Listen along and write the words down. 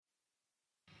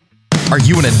Are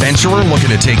you an adventurer looking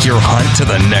to take your hunt to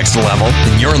the next level?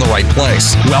 Then you're in the right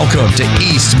place. Welcome to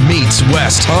East Meets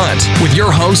West Hunt with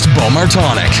your host, Bo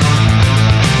Martonic.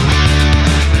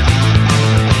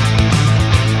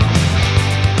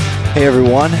 Hey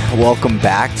everyone, welcome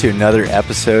back to another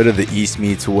episode of the East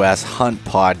Meets West Hunt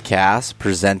podcast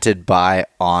presented by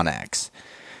onX.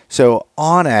 So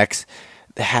onX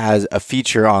has a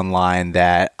feature online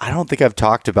that I don't think I've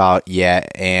talked about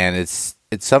yet, and it's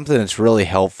something that's really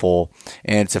helpful,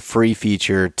 and it's a free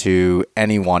feature to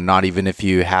anyone, not even if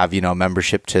you have,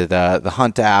 membership to the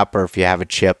Hunt app or if you have a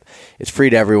chip. It's free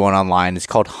to everyone online. It's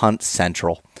called Hunt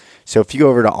Central. So if you go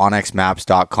over to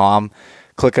onxmaps.com,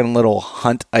 click on a little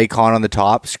hunt icon on the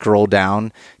top, scroll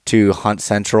down to Hunt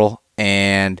Central,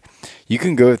 and you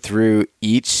can go through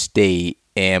each state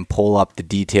and pull up the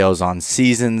details on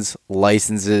seasons,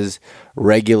 licenses,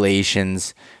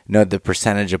 regulations, the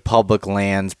percentage of public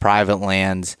lands, private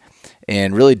lands,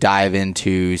 and really dive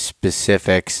into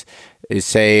specifics.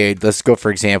 Say, let's go, for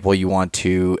example, you want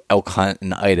to elk hunt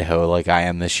in Idaho like I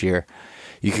am this year.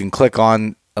 You can click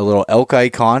on a little elk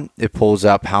icon. It pulls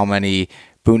up how many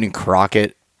Boone and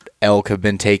Crockett elk have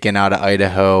been taken out of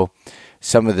Idaho,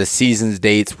 some of the seasons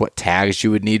dates, what tags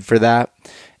you would need for that,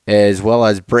 as well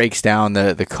as breaks down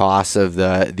the cost of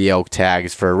the elk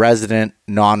tags for resident,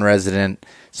 non-resident,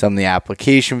 some of the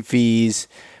application fees,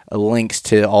 links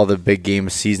to all the big game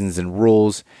seasons and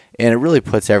rules, and it really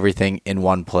puts everything in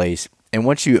one place. And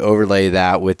once you overlay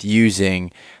that with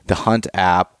using the Hunt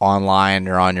app online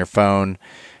or on your phone,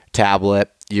 tablet,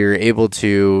 you're able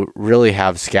to really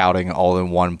have scouting all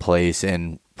in one place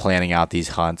and planning out these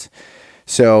hunts.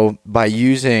 So by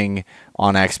using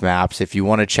onX Maps, if you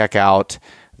want to check out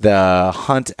the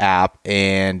Hunt app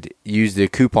and use the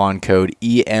coupon code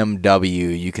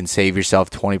EMW, you can save yourself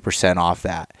 20% off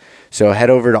that. So head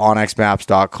over to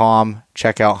onxmaps.com,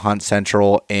 check out Hunt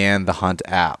Central and the Hunt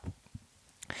app.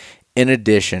 In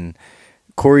addition,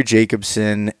 Corey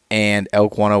Jacobson and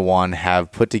Elk 101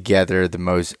 have put together the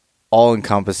most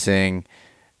all-encompassing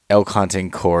elk hunting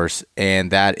course,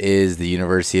 and that is the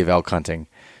University of Elk Hunting.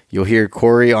 You'll hear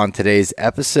Corey on today's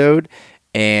episode,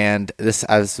 and this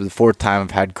is the fourth time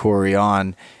I've had Corey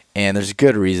on, and there's a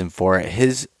good reason for it.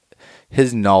 His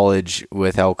knowledge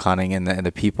with elk hunting and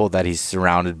the people that he's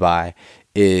surrounded by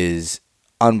is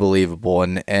unbelievable,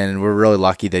 and we're really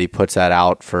lucky that he puts that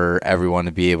out for everyone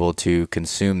to be able to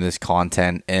consume this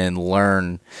content and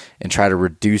learn and try to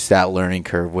reduce that learning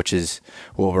curve, which is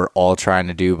what we're all trying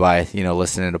to do by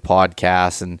listening to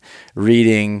podcasts and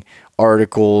reading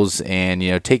articles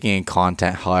and taking in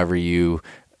content however you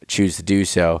choose to do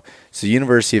so. So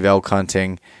University of Elk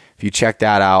Hunting, if you check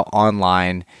that out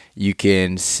online, you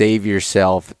can save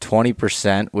yourself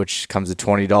 20%, which comes to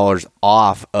 $20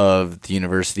 off of the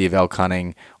University of Elk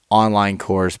Hunting online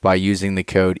course by using the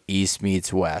code East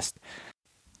Meets West.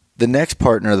 The next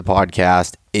partner of the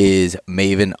podcast is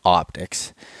Maven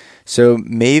Optics. So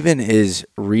Maven is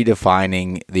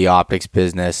redefining the optics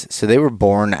business. So they were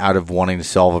born out of wanting to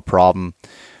solve a problem,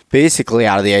 basically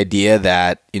out of the idea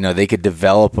that they could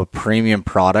develop a premium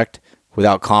product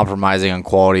without compromising on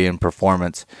quality and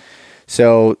performance.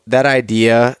 So that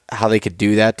idea, how they could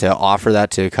do that, to offer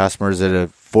that to customers at an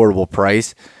affordable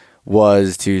price,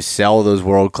 was to sell those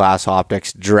world-class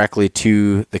optics directly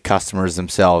to the customers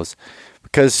themselves.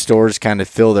 Because stores kind of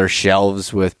fill their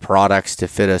shelves with products to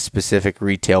fit a specific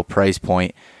retail price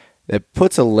point, it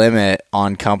puts a limit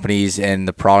on companies and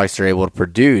the products they're able to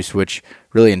produce, which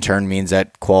really in turn means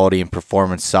that quality and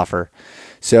performance suffer.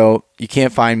 So you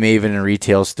can't find Maven in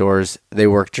retail stores. They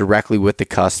work directly with the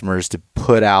customers to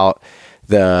put out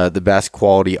the best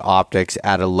quality optics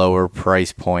at a lower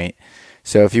price point.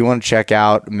 So if you want to check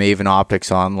out Maven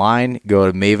Optics online,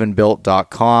 go to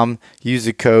mavenbuilt.com, use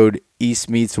the code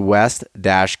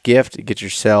EastMeetsWest-gift to get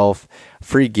yourself a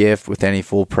free gift with any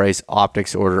full price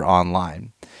optics order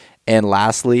online. And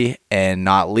lastly, and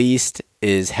not least,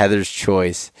 is Heather's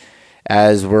Choice.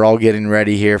 As we're all getting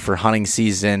ready here for hunting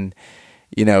season,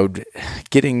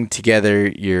 getting together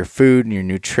your food and your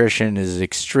nutrition is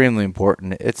extremely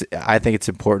important. I think it's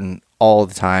important all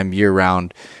the time, year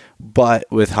round. But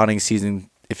with hunting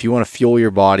season, if you want to fuel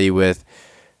your body with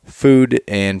food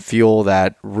and fuel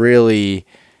that really,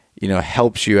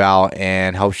 helps you out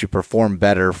and helps you perform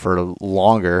better for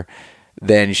longer,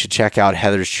 then you should check out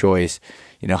Heather's Choice.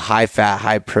 High fat,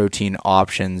 high protein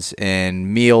options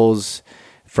and meals,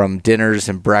 from dinners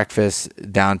and breakfasts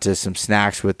down to some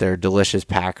snacks with their delicious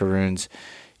packaroons.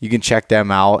 You can check them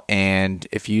out, and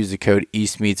if you use the code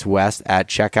EastMeetsWest at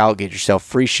checkout, get yourself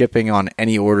free shipping on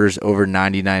any orders over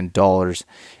 $99.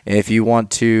 And if you want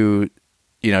to,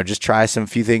 just try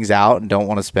few things out and don't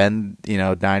want to spend,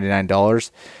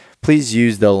 $99, please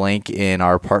use the link in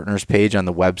our partners page on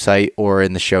the website or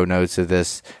in the show notes of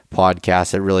this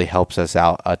podcast. It really helps us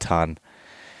out a ton.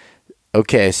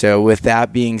 Okay, so with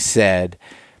that being said,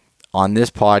 on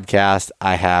this podcast,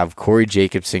 I have Corey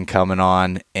Jacobson coming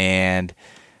on, and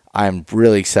I'm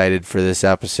really excited for this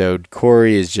episode.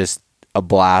 Corey is just a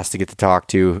blast to get to talk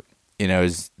to.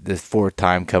 Is the fourth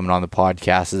time coming on the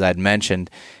podcast, as I'd mentioned,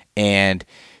 and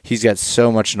he's got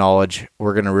so much knowledge.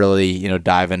 We're going to really,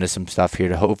 dive into some stuff here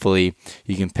to hopefully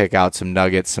you can pick out some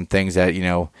nuggets, some things that,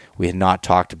 we had not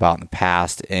talked about in the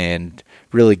past, and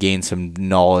really gain some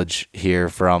knowledge here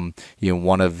from,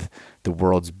 one of the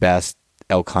world's best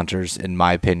elk hunters, in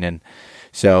my opinion.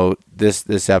 So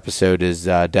this episode is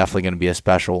definitely going to be a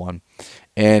special one.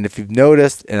 And if you've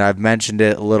noticed, and I've mentioned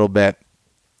it a little bit,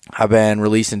 I've been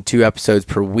releasing 2 episodes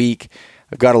per week.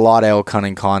 I've got a lot of elk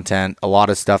hunting content, a lot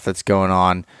of stuff that's going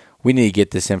on. We need to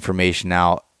get this information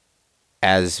out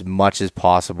as much as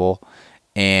possible.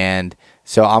 And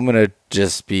so I'm going to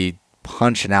just be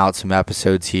punching out some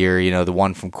episodes here. The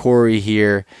one from Corey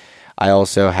here. I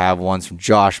also have ones from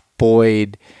Josh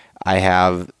Boyd. I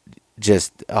have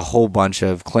just a whole bunch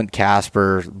of Clint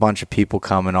Casper, a bunch of people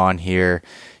coming on here,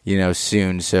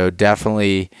 soon. So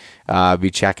definitely be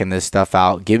checking this stuff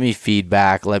out. Give me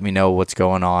feedback. Let me know what's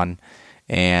going on.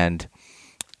 And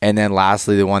then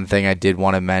lastly, the one thing I did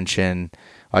want to mention,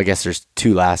 I guess there's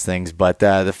 2 last things, but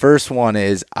the first one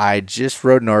is I just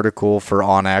wrote an article for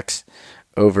onX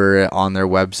over on their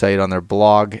website, on their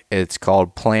blog. It's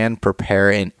called Plan,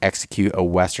 Prepare, and Execute a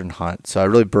Western Hunt. So I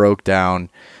really broke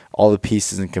down all the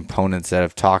pieces and components that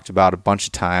I've talked about a bunch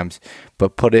of times,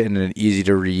 but put it in an easy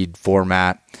to read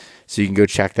format. So you can go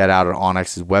check that out on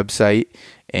onX's website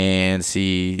and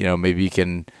see, maybe you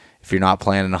can, if you're not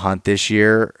planning to hunt this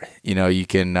year, you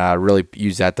can really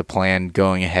use that to plan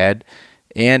going ahead.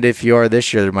 And if you are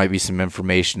this year, there might be some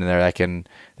information in there that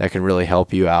can really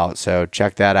help you out. So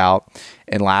check that out.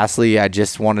 And lastly, I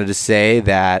just wanted to say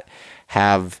that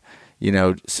have,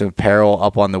 some apparel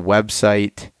up on the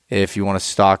website if you want to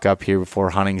stock up here before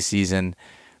hunting season.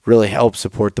 Really help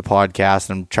support the podcast.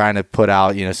 I'm trying to put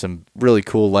out, some really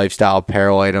cool lifestyle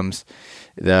apparel items.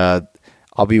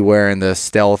 I'll be wearing the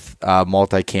Stealth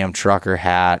multicam trucker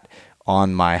hat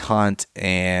on my hunt,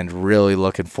 and really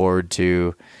looking forward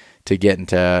to getting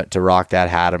to rock that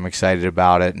hat. I'm excited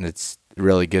about it, and it's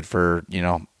really good for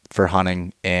for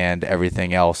hunting and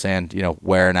everything else, and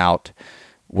wearing out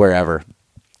wherever.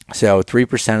 So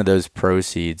 3% of those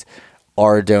proceeds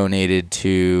are donated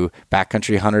to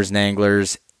Backcountry Hunters and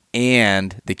Anglers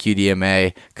and the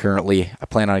QDMA. Currently, I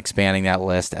plan on expanding that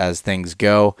list as things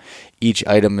go. Each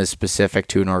item is specific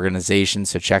to an organization,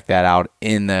 so check that out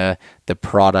in the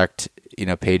product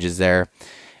pages there.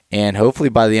 And hopefully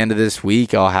by the end of this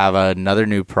week, I'll have another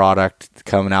new product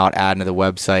coming out, adding to the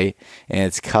website, and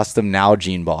it's custom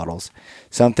Nalgene bottles.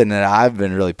 Something that I've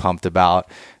been really pumped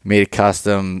about. Made a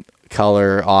custom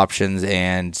color options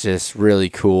and just really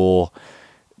cool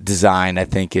design. I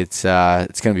think it's going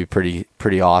to be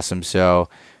pretty awesome. So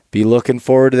be looking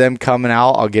forward to them coming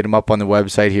out. I'll get them up on the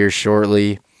website here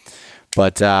shortly.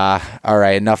 But all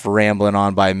right, enough rambling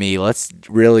on by me. Let's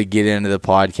really get into the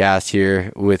podcast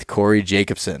here with Corey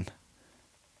Jacobson.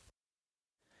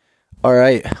 All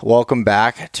right, welcome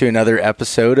back to another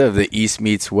episode of the East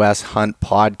Meets West Hunt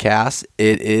podcast.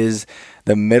 It is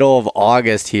the middle of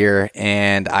August here,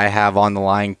 and I have on the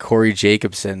line Corey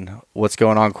Jacobson. What's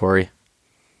going on, Corey?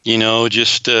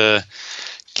 Just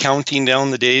counting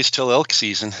down the days till elk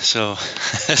season. So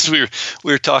as we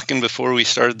were talking before we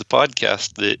started the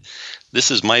podcast, that this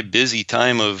is my busy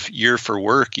time of year for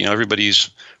work.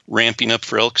 Everybody's ramping up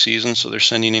for elk season, so they're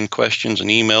sending in questions and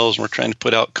emails, and we're trying to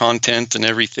put out content and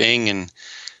everything, and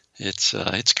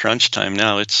it's crunch time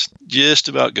now. It's just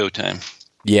about go time.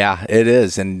 Yeah, it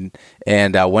is. And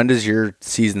when does your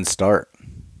season start?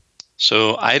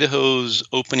 So Idaho's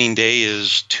opening day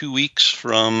is 2 weeks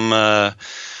from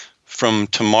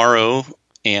tomorrow,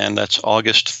 and that's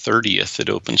August 30th. It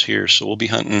opens here. So we'll be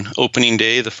hunting opening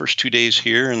day the first 2 days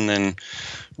here, and then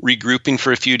regrouping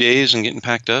for a few days and getting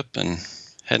packed up and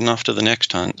heading off to the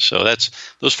next hunt. So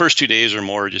those first 2 days are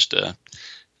more just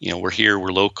we're here,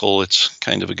 we're local. It's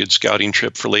kind of a good scouting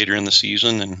trip for later in the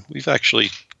season, and we've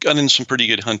actually gotten some pretty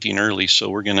good hunting early, so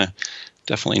we're gonna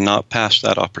definitely not pass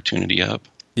that opportunity up.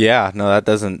 Yeah, no, that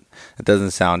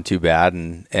doesn't sound too bad,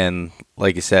 and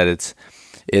like you said, it's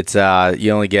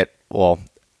you only get, well,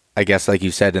 I guess like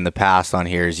you said in the past on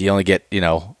here, is you only get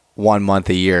 1 month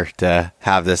a year to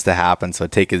have this to happen, so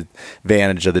take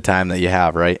advantage of the time that you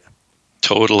have, right?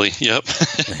 Totally. Yep.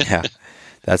 Yeah,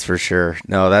 That's for sure.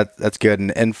 No, that's good.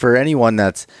 And for anyone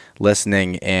that's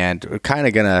listening, and we're kind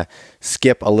of gonna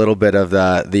skip a little bit of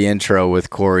the intro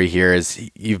with Corey here, is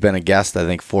you've been a guest I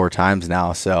think 4 times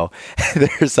now. So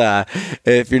there's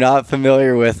if you're not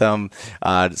familiar with him,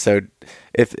 so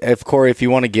if Corey, if you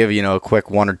want to give a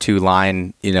quick 1 or 2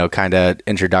 line kind of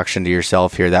introduction to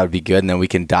yourself here, that would be good, and then we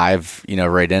can dive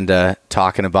right into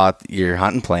talking about your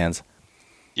hunting plans.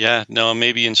 Yeah, no,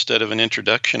 maybe instead of an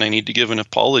introduction, I need to give an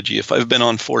apology. If I've been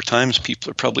on 4 times,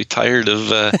 people are probably tired of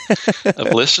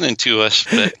listening to us.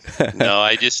 But no,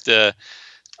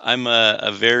 I'm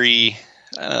a very,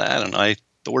 I don't know,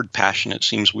 the word passionate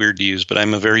seems weird to use, but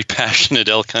I'm a very passionate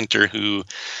elk hunter who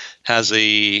has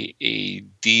a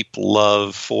deep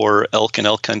love for elk and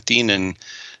elk hunting, and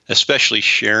especially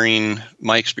sharing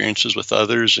my experiences with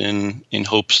others in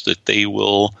hopes that they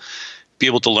will be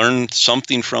able to learn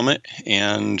something from it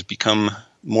and become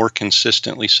more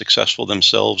consistently successful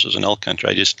themselves as an elk hunter.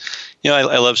 I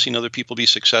love seeing other people be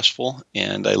successful,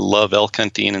 and I love elk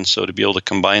hunting. And so to be able to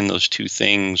combine those 2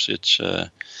 things, it's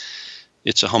a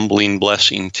humbling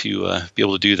blessing to be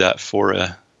able to do that for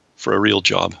a real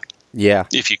job. Yeah.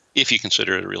 If you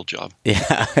consider it a real job.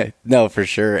 Yeah, no, for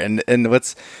sure. And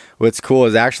what's cool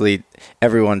is actually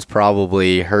everyone's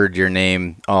probably heard your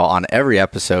name on every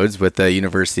episodes with the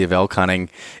University of Elk Hunting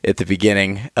at the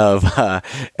beginning of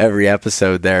every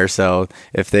episode there. So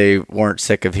if they weren't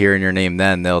sick of hearing your name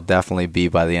then, they'll definitely be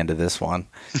by the end of this one.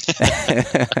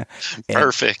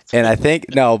 Perfect. And I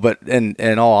think, no, but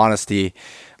in all honesty,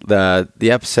 the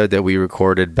episode that we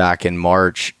recorded back in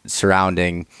March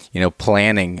surrounding,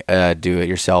 planning a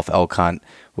do-it-yourself elk hunt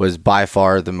was by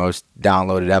far the most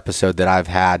downloaded episode that I've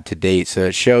had to date. So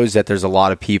it shows that there's a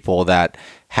lot of people that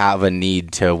have a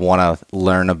need to want to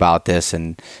learn about this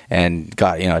and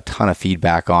got, a ton of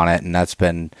feedback on it. And that's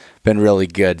been really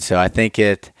good. So I think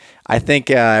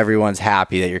everyone's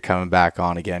happy that you're coming back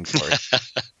on again, Corey.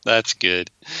 That's good.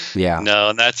 Yeah.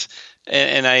 No,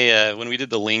 and I, when we did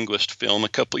the Linguist film a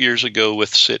couple years ago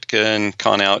with Sitka and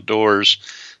Con Outdoors,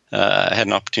 I had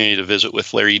an opportunity to visit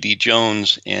with Larry D.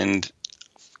 Jones, and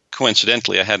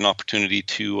coincidentally, I had an opportunity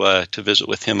to visit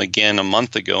with him again a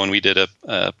month ago, and we did a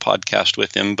podcast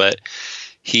with him. But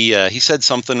he said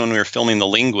something when we were filming the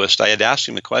Linguist. I had asked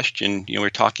him a question. We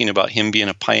were talking about him being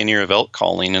a pioneer of elk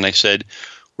calling, and I said,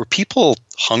 were people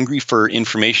hungry for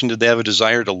information? Did they have a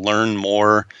desire to learn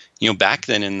more? Back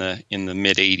then in the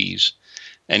mid '80s,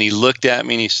 and he looked at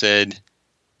me and he said,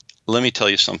 "Let me tell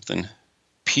you something.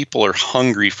 People are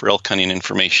hungry for elk hunting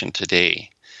information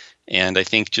today." And I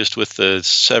think just with the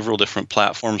several different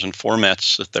platforms and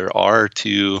formats that there are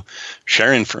to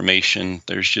share information,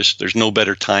 there's no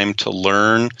better time to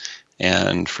learn.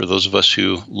 And for those of us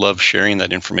who love sharing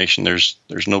that information, there's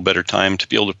no better time to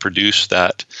be able to produce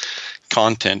that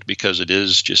content, because it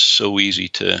is just so easy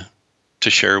to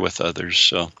share with others.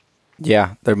 So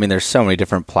yeah, there's so many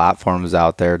different platforms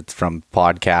out there, from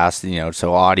podcasts,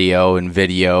 so audio and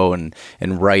video and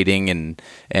writing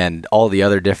and all the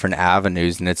other different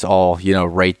avenues, and it's all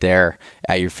right there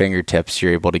at your fingertips.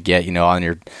 You're able to get on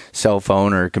your cell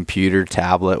phone or computer,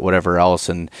 tablet, whatever else,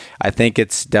 and I think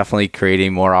it's definitely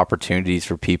creating more opportunities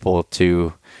for people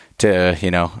to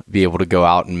be able to go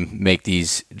out and make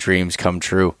these dreams come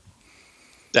true.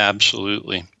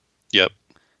 Absolutely. Yep.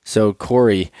 So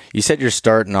Corey, you said you're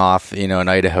starting off, in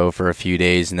Idaho for a few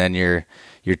days, and then you're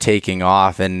taking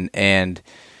off, and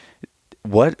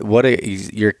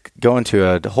you're going to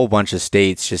a whole bunch of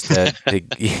states just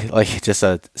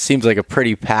seems like a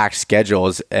pretty packed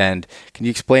schedule. And can you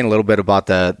explain a little bit about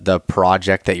the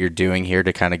project that you're doing here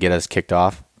to kind of get us kicked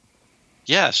off?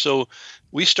 Yeah. So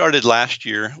we started last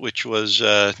year, which was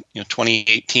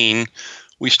 2018.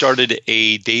 We started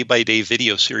a day-by-day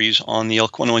video series on the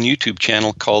Elk 101 YouTube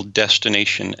channel called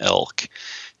Destination Elk.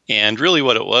 And really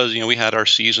what it was, we had our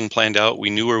season planned out. We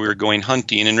knew where we were going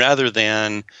hunting. And rather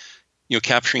than,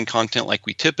 capturing content like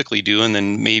we typically do and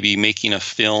then maybe making a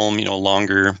film,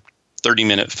 longer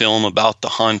 30-minute film about the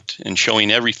hunt and showing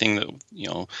everything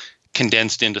that,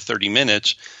 condensed into 30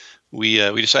 minutes, we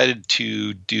decided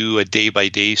to do a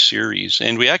day-by-day series.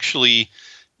 And we actually,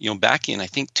 back in, I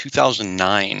think,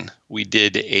 2009,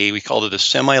 we called it a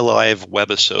semi-live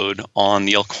webisode on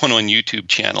the Elk 101 YouTube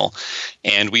channel.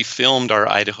 And we filmed our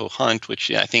Idaho hunt, which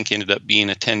I think ended up being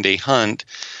a 10-day hunt.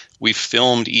 We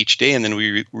filmed each day, and then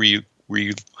we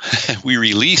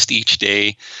released each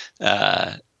day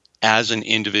as an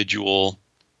individual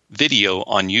video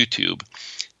on YouTube.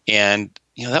 And,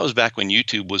 that was back when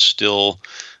YouTube was still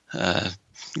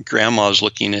grandma's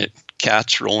looking at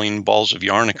cats rolling balls of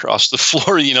yarn across the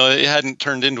floor. It hadn't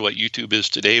turned into what YouTube is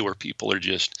today, where people are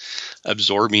just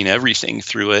absorbing everything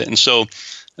through it. And so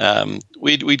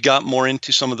We'd got more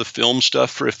into some of the film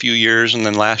stuff for a few years, and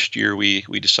then last year we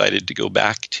decided to go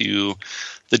back to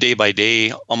the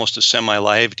day-by-day, almost a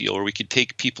semi-live deal where we could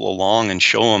take people along and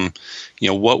show them,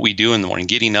 what we do in the morning,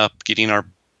 getting up, getting our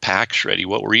packs ready,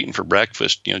 what we're eating for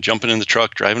breakfast, jumping in the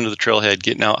truck, driving to the trailhead,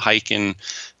 getting out hiking,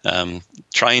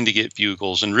 trying to get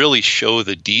bugles, and really show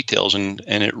the details. And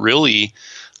it really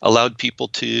allowed people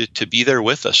to be there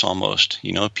with us almost.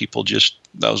 People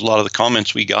that was a lot of the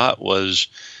comments we got was,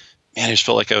 man, I just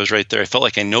felt like I was right there. I felt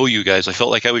like I know you guys. I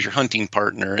felt like I was your hunting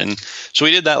partner. And so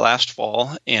we did that last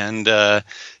fall. And, there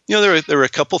were a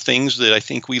couple things that I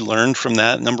think we learned from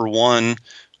that. Number one,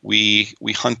 we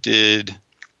hunted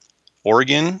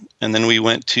Oregon, and then we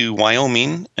went to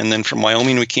Wyoming. And then from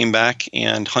Wyoming, we came back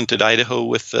and hunted Idaho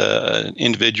with an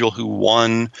individual who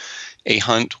won a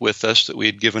hunt with us that we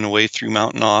had given away through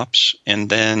Mountain Ops. And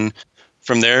then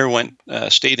from there,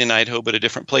 stayed in Idaho, but a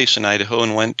different place in Idaho,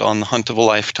 and went on the Hunt of a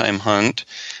Lifetime hunt.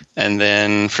 And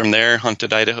then from there,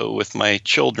 hunted Idaho with my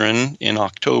children in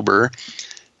October.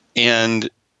 And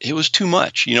it was too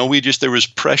much. There was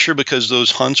pressure because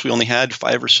those hunts, we only had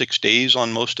 5 or 6 days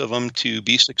on most of them to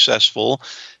be successful.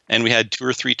 And we had 2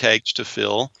 or 3 tags to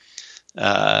fill.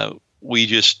 We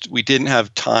didn't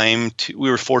have time we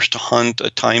were forced to hunt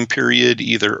a time period,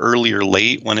 either early or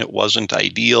late, when it wasn't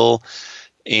ideal.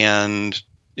 And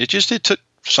it took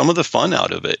some of the fun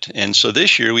out of it. And so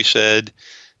this year we said,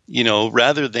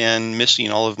 rather than missing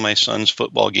all of my son's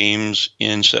football games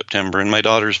in September and my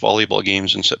daughter's volleyball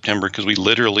games in September, because we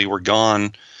literally were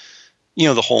gone,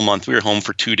 the whole month. We were home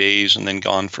for 2 days and then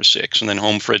gone for 6, and then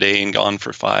home for a day and gone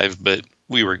for 5. But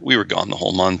we were gone the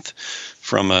whole month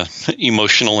from a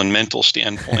emotional and mental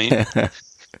standpoint.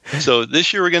 So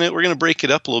this year we're gonna break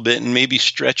it up a little bit and maybe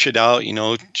stretch it out.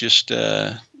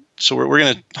 So we're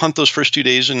going to hunt those first 2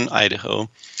 days in Idaho,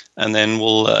 and then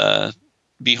we'll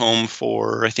be home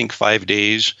for, I think, 5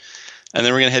 days. And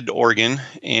then we're going to head to Oregon,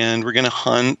 and we're going to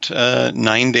hunt a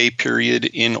 9-day period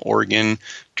in Oregon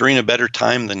during a better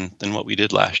time than what we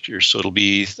did last year. So it'll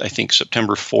be, I think,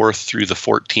 September 4th through the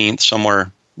 14th,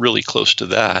 somewhere really close to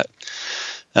that.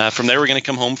 From there, we're going to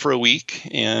come home for a week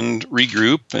and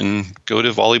regroup and go to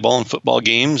volleyball and football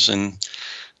games and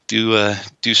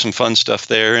do some fun stuff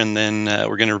there, and then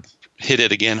we're going to hit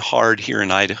it again hard here in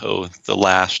Idaho, the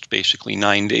last basically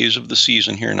 9 days of the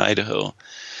season here in Idaho.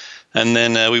 And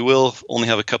then we will only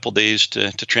have a couple days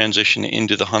to transition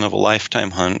into the Hunt of a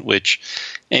Lifetime hunt, which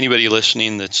anybody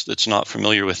listening that's not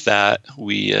familiar with that,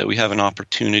 we have an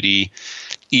opportunity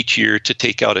each year to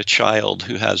take out a child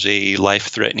who has a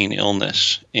life-threatening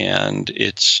illness. And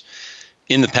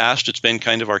in the past, it's been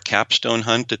kind of our capstone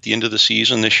hunt at the end of the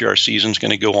season. This year, our season's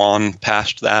going to go on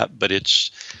past that, but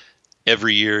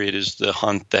every year it is the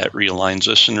hunt that realigns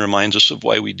us and reminds us of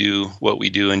why we do what we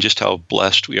do and just how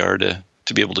blessed we are to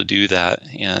be able to do that.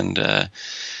 And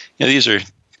these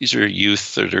are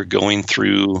youth that are going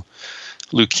through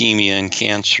leukemia and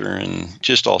cancer and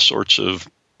just all sorts of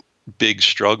big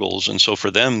struggles. And so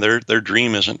for them, their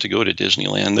dream isn't to go to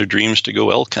Disneyland. Their dream is to go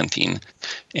elk hunting.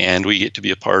 And we get to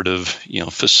be a part of,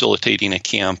 facilitating a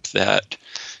camp that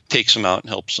takes them out and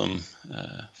helps them.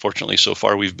 Fortunately, so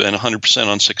far, we've been 100%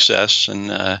 on success.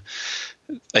 And I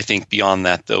think beyond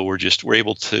that, though, we're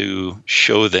able to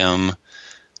show them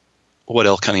what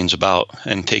elk hunting's about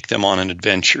and take them on an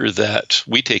adventure that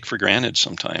we take for granted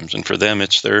sometimes. And for them,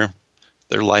 it's their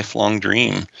lifelong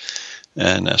dream.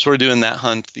 And so we're doing that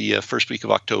hunt the first week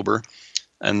of October.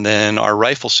 And then our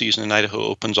rifle season in Idaho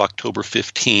opens October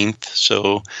 15th.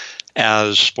 So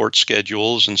as sports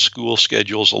schedules and school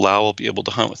schedules allow, I'll be able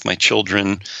to hunt with my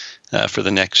children for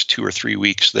the next 2 or 3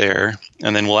 weeks there.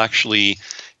 And then we'll actually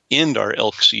end our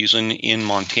elk season in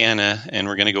Montana, and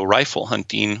we're going to go rifle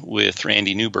hunting with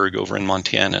Randy Newberg over in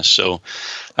Montana. So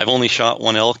I've only shot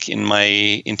one elk in my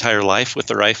entire life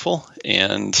with a rifle.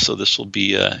 And so this will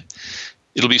be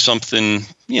it'll be something,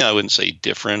 I wouldn't say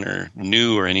different or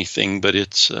new or anything, but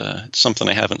it's something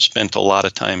I haven't spent a lot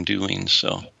of time doing.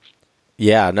 So,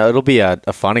 yeah, no, it'll be a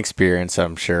fun experience,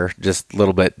 I'm sure. Just a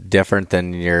little bit different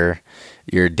than your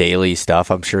daily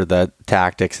stuff. I'm sure the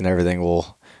tactics and everything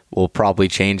will probably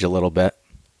change a little bit.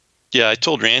 Yeah, I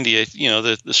told Randy,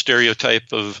 the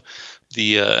stereotype of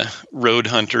the road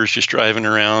hunters just driving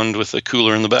around with a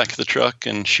cooler in the back of the truck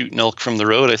and shooting elk from the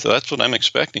road. I thought, that's what I'm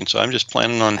expecting. So I'm just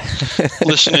planning on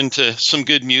listening to some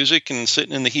good music and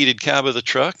sitting in the heated cab of the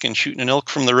truck and shooting an elk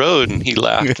from the road. And he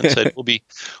laughed and said,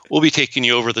 we'll be taking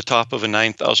you over the top of a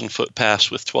 9,000-foot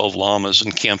pass with 12 llamas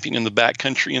and camping in the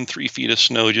backcountry in 3 feet of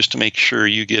snow just to make sure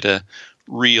you get a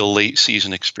real late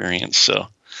season experience. So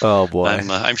Oh boy.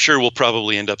 I'm sure we'll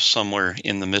probably end up somewhere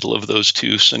in the middle of those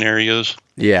two scenarios.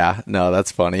 Yeah, no,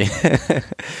 that's funny.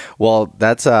 Well,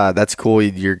 that's cool.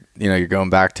 You're going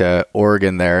back to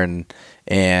Oregon there,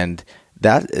 and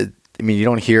that, I mean, you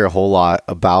don't hear a whole lot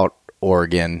about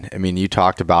Oregon. I mean, you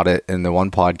talked about it in the one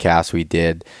podcast we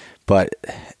did, but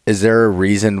is there a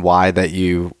reason why that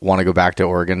you want to go back to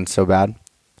Oregon so bad?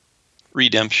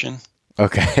 Redemption.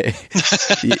 Okay.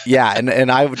 Yeah,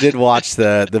 and I did watch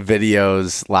the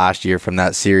videos last year from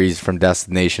that series from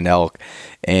Destination Elk,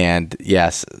 and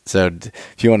yes, so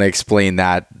if you want to explain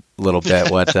that a little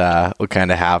bit, what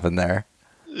kind of happened there?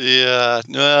 Yeah,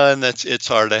 no, and it's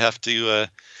hard. I have to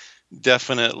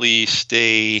definitely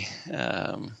stay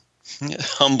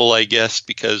humble, I guess,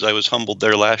 because I was humbled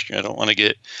there last year. I don't want to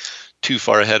get too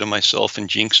far ahead of myself and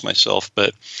jinx myself,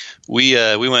 but we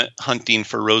went hunting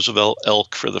for Roosevelt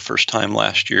elk for the first time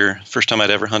last year. First time I'd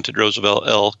ever hunted Roosevelt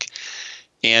elk.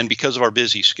 And because of our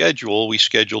busy schedule, we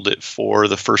scheduled it for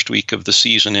the first week of the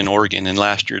season in Oregon. And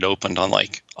last year it opened on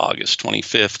like August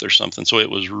 25th or something. So it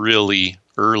was really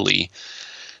early.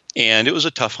 And it was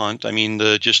a tough hunt. I mean,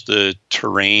 the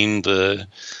terrain, the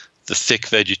thick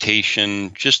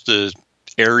vegetation, just the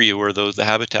area where the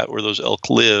habitat where those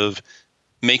elk live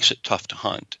makes it tough to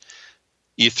hunt.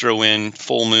 You throw in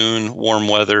full moon, warm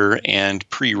weather, and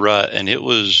pre-rut, and it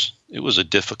was a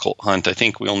difficult hunt. I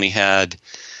think we only had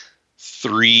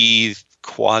 3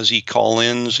 quasi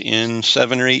call-ins in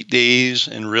 7 or 8 days,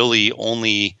 and really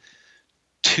only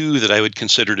 2 that I would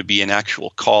consider to be an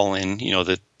actual call-in. You know,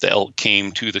 that the elk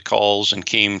came to the calls and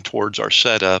came towards our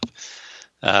setup.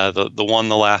 The one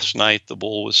the last night, the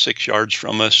bull was 6 yards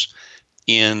from us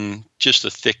in just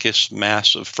the thickest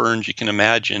mass of ferns you can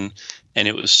imagine. And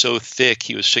it was so thick,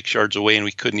 he was 6 yards away and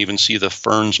we couldn't even see the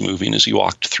ferns moving as he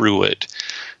walked through it.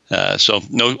 So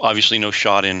obviously no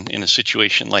shot in a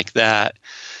situation like that.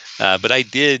 But I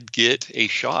did get a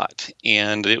shot,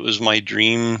 and it was my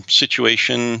dream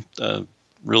situation.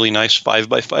 Really nice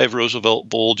 5x5 Roosevelt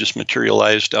bull just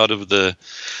materialized out of the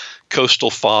coastal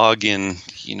fog in,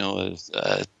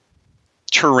 a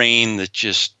terrain that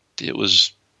just, it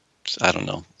was, I don't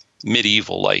know,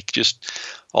 medieval, like just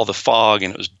all the fog,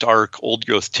 and it was dark, old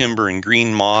growth timber and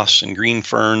green moss and green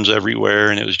ferns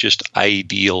everywhere. And it was just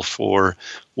ideal for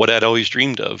what I'd always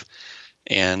dreamed of.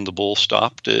 And the bull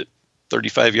stopped at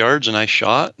 35 yards and I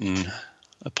shot. And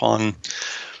upon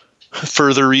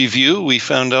further review, we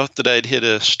found out that I'd hit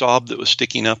a stub that was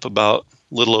sticking up about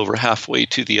a little over halfway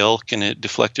to the elk, and it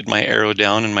deflected my arrow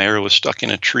down, and my arrow was stuck in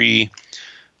a tree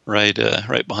right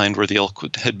behind where the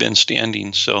elk had been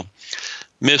standing. So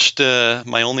missed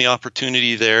my only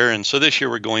opportunity there. And so this year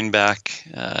we're going back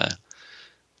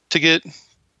to get a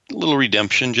little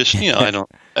redemption. Just, I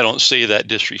don't say that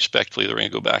disrespectfully that we're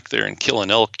going to go back there and kill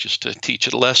an elk just to teach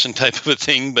it a lesson type of a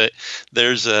thing. But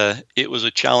it was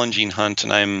a challenging hunt,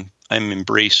 and I'm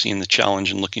embracing the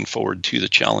challenge and looking forward to the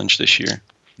challenge this year.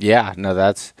 Yeah, no,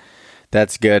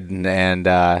 that's good. And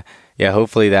yeah,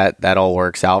 hopefully that all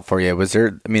works out for you. Is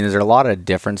there a lot of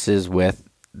differences with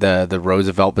the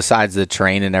Roosevelt besides the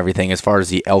terrain and everything, as far as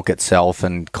the elk itself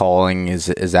and calling? Is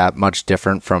that much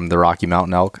different from the Rocky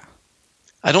Mountain elk?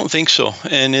 I don't think so.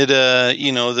 And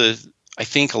I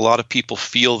think a lot of people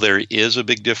feel there is a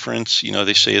big difference.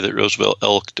 They say that Roosevelt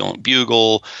elk don't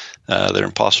bugle. They're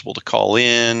impossible to call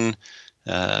in.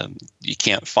 You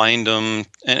can't find them.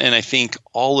 And I think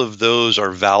all of those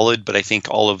are valid, but I think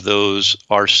all of those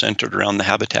are centered around the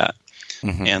habitat.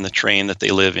 Mm-hmm. And the terrain that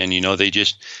they live in.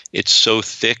 It's so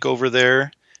thick over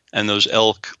there, and those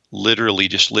elk literally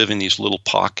just live in these little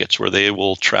pockets where they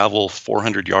will travel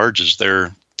 400 yards as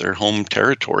their home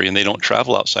territory, and they don't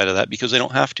travel outside of that because they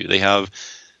don't have to. They have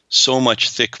so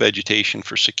much thick vegetation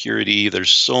for security.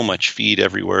 There's so much feed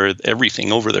everywhere.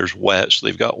 Everything over there's wet, so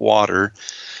they've got water.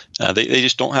 They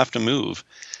just don't have to move.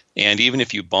 And even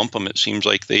if you bump them, it seems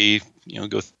like they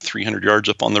go 300 yards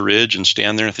up on the ridge and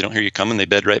stand there. If they don't hear you coming, they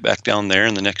bed right back down there,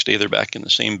 and the next day they're back in the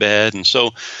same bed. And so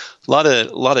a lot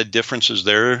of differences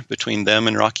there between them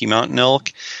and Rocky Mountain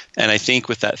elk. And I think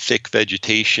with that thick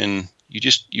vegetation,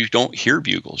 you don't hear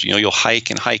bugles. You'll hike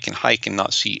and hike and hike and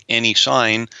not see any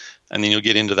sign, and then you'll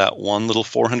get into that one little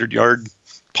 400-yard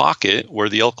pocket where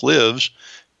the elk lives,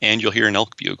 and you'll hear an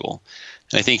elk bugle.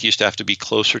 And I think you just have to be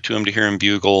closer to them to hear them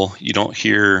bugle. You don't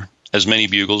hear as many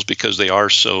bugles because they are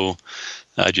so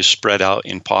just spread out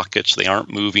in pockets. They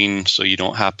aren't moving, so you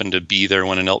don't happen to be there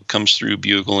when an elk comes through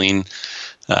bugling.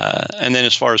 And then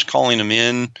as far as calling them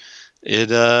in,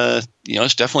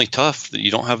 it's definitely tough that you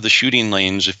don't have the shooting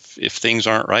lanes. If things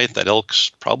aren't right, that elk's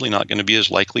probably not going to be as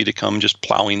likely to come just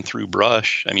plowing through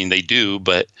brush. I mean, they do,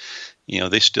 but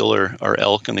they still are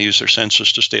elk, and they use their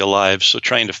senses to stay alive. So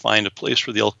trying to find a place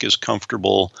where the elk is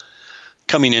comfortable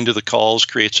coming into the calls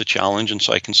creates a challenge. And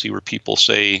so I can see where people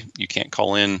say you can't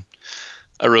call in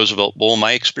a Roosevelt bull.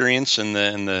 My experience and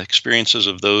the experiences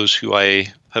of those who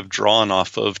I have drawn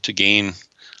off of to gain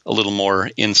a little more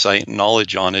insight and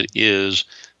knowledge on it is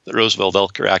that Roosevelt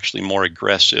elk are actually more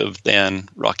aggressive than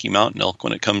Rocky Mountain elk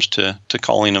when it comes to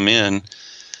calling them in.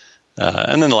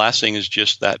 And then the last thing is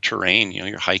just that terrain.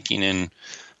 You're hiking in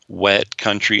wet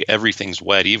country. Everything's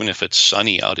wet. Even if it's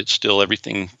sunny out, it's still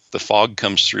everything. The fog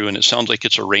comes through and it sounds like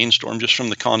it's a rainstorm just from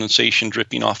the condensation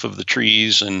dripping off of the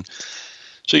trees. And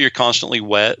so you're constantly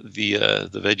wet. The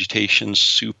vegetation's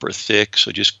super thick.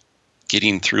 So just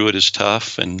getting through it is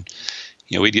tough. And,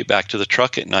 we'd get back to the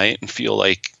truck at night and feel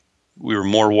like we were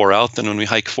more wore out than when we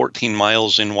hiked 14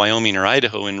 miles in Wyoming or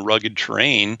Idaho in rugged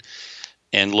terrain.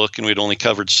 And look, and we'd only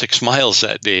covered 6 miles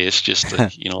that day. It's just a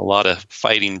lot of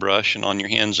fighting brush and on your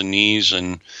hands and knees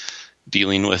and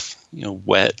dealing with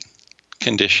wet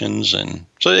conditions. And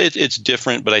so it's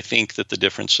different, but I think that the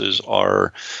differences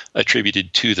are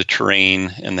attributed to the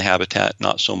terrain and the habitat,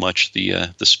 not so much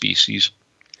the species.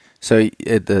 So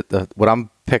what I'm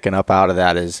picking up out of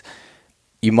that is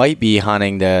you might be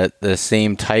hunting the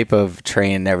same type of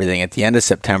terrain and everything at the end of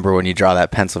September when you draw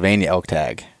that Pennsylvania elk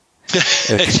tag.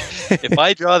 If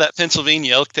I draw that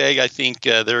Pennsylvania elk tag, I think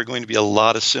there are going to be a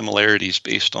lot of similarities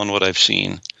based on what I've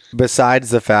seen.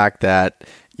 Besides the fact that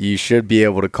you should be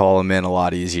able to call them in a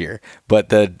lot easier, but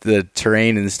the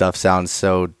terrain and stuff sounds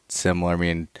so similar. I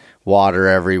mean, water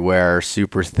everywhere,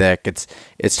 super thick.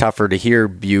 It's tougher to hear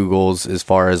bugles as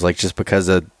far as like just because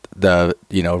of the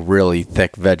really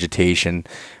thick vegetation.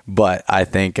 But I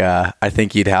think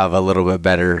you'd have a little bit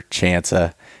better chance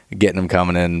of getting them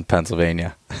coming in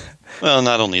Pennsylvania. Well,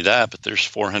 not only that, but there's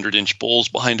 400-inch bulls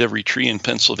behind every tree in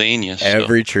Pennsylvania. So.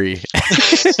 Every tree. I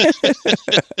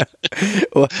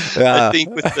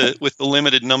think with the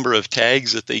limited number of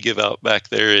tags that they give out back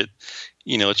there,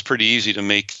 it's pretty easy to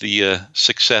make the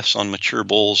success on mature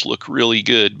bulls look really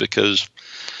good because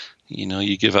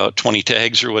you give out 20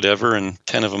 tags or whatever, and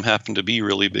 10 of them happen to be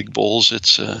really big bulls.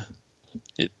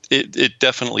 It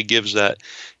definitely gives that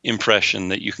impression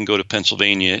that you can go to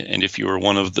Pennsylvania, and if you are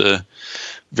one of the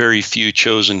very few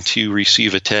chosen to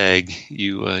receive a tag,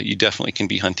 you definitely can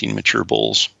be hunting mature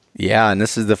bulls. Yeah, and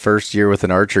this is the first year with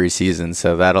an archery season,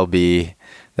 so that'll be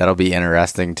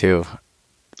interesting too.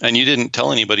 And you didn't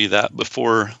tell anybody that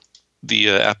before the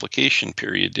application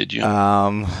period, did you? I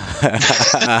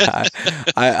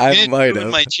might have.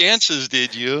 My chances,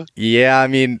 did you? Yeah, I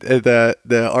mean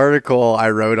the article I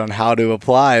wrote on how to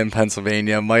apply in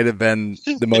Pennsylvania might have been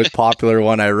the most popular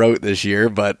one I wrote this year,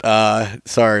 but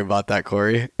sorry about that,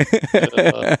 Corey.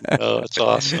 No, it's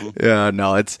awesome. Yeah,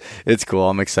 no, it's cool.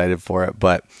 I'm excited for it,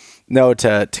 but no,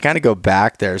 to kind of go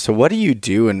back there. So, what do you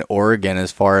do in Oregon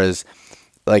as far as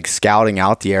like scouting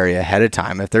out the area ahead of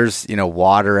time? If there's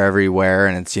water everywhere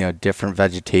and it's different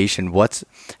vegetation,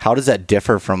 how does that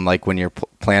differ from like when you're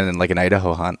planning like an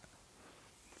Idaho hunt?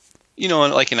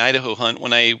 Like an Idaho hunt,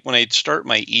 when I start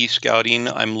my e-scouting,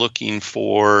 I'm looking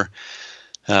for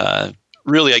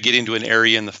really I get into an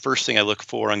area, and the first thing I look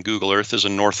for on Google Earth is a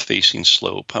north-facing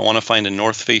slope. I want to find a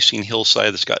north-facing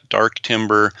hillside that's got dark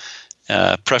timber,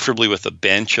 preferably with a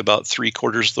bench about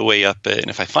 3/4 of the way up it.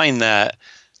 And if I find that,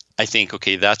 I think,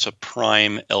 okay, that's a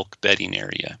prime elk bedding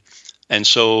area. And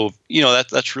so,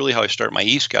 that's really how I start my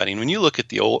e-scouting. When you look at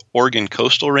the Oregon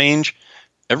coastal range,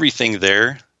 everything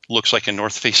there looks like a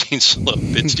north-facing slope.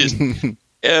 It's just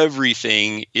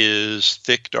everything is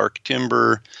thick, dark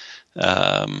timber.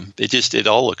 It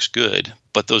all looks good.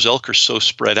 But those elk are so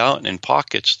spread out and in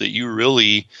pockets that you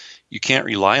can't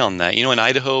rely on that. In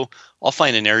Idaho, I'll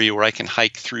find an area where I can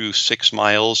hike through 6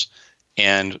 miles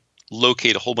and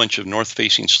locate a whole bunch of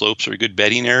north-facing slopes or good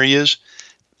bedding areas,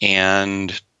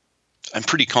 and I'm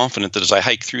pretty confident that as I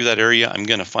hike through that area, I'm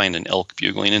going to find an elk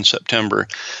bugling in September.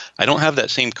 I don't have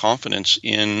that same confidence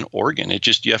in Oregon.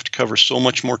 You have to cover so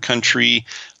much more country.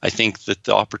 I think that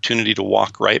the opportunity to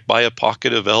walk right by a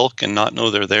pocket of elk and not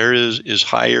know they're there is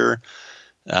higher.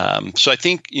 So I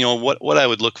think, what I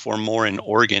would look for more in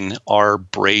Oregon are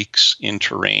breaks in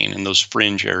terrain in those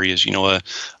fringe areas,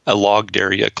 a logged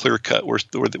area, a clear cut where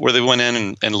they went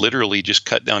in and literally just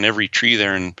cut down every tree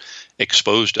there and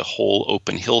exposed a whole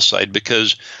open hillside,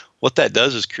 because what that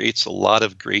does is creates a lot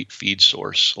of great feed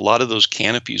source. A lot of those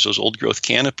canopies, those old growth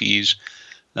canopies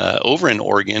over in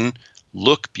Oregon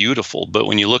look beautiful, but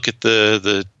when you look at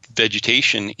the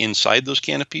vegetation inside those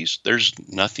canopies, there's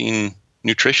nothing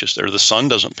nutritious there. The sun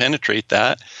doesn't penetrate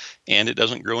that, and it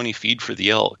doesn't grow any feed for the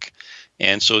elk.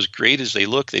 And so as great as they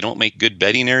look, they don't make good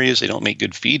bedding areas. They don't make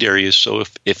good feed areas. So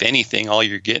if anything, all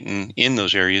you're getting in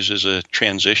those areas is a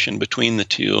transition between the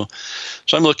two.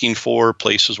 So I'm looking for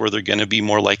places where they're going to be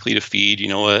more likely to feed,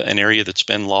 an area that's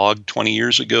been logged 20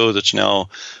 years ago that's now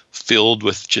filled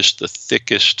with just the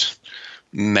thickest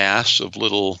mass of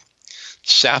little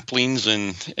saplings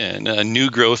and new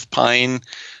growth pine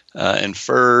and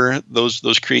fir.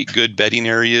 Those create good bedding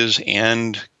areas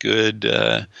and good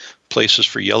places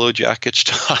for yellow jackets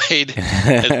to hide,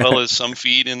 as well as some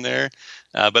feed in there.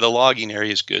 But a logging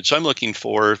area is good. So I'm looking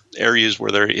for areas where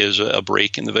there is a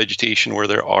break in the vegetation, where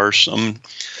there are some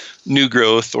new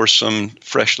growth or some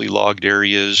freshly logged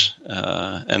areas,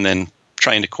 and then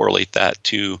trying to correlate that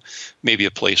to maybe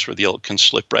a place where the elk can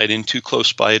slip right into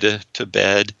close by to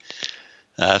bed.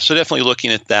 So definitely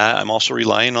looking at that. I'm also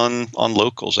relying on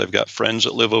locals. I've got friends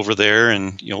that live over there,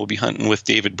 and we'll be hunting with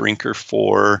David Brinker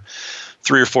for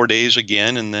 3 or 4 days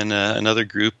again, and then another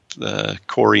group,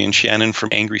 Corey and Shannon from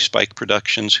Angry Spike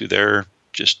Productions, who they're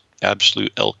just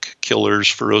absolute elk killers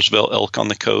for Roosevelt elk on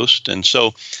the coast. And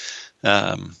so,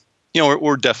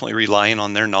 we're definitely relying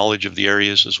on their knowledge of the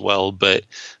areas as well. But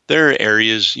there are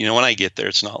areas, when I get there,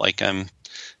 it's not like I'm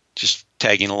just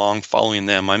tagging along, following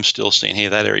them. I'm still saying, hey,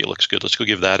 that area looks good. Let's go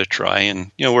give that a try.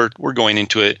 And, we're going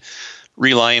into it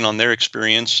relying on their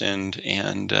experience and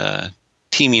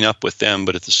teaming up with them,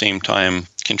 but at the same time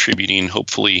contributing,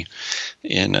 hopefully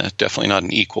in definitely not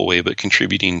an equal way, but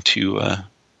contributing to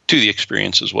the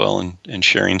experience as well, and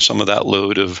sharing some of that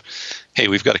load of, hey,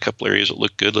 we've got a couple areas that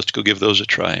look good. Let's go give those a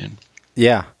try. And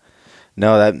yeah,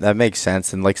 no, that makes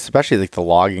sense. And especially the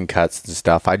logging cuts and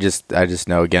stuff. I just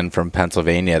know, again, from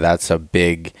Pennsylvania, that's a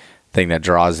big thing that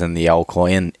draws in the elk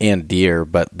and deer.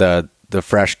 But the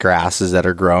fresh grasses that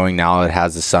are growing now, it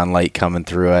has the sunlight coming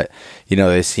through it.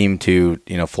 They seem to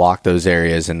flock those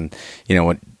areas, and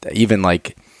even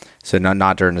so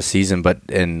not during the season, but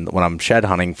when I'm shed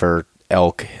hunting for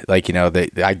elk, I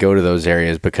go to those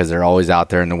areas because they're always out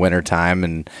there in the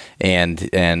wintertime,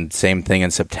 and same thing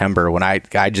in September when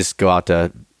I just go out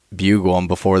to bugle them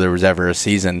before there was ever a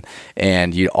season,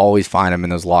 and you always find them in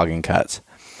those logging cuts.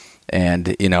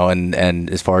 And and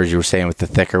as far as you were saying with the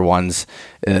thicker ones,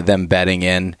 them bedding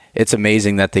in, it's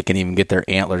amazing that they can even get their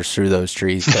antlers through those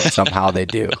trees, but somehow they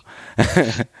do.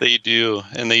 They do,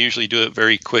 and they usually do it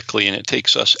very quickly, and it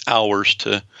takes us hours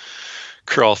to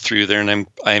crawl through there. And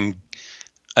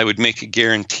I would make a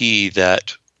guarantee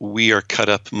that we are cut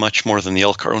up much more than the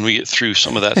elk are when we get through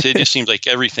some of that. It just seems like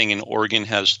everything in Oregon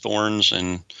has thorns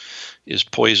and is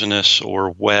poisonous or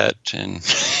wet, and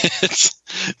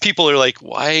people are like,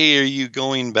 why are you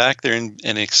going back there and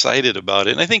excited about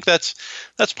it? And I think that's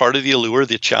part of the allure,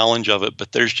 the challenge of it,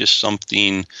 but there's just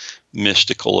something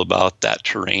mystical about that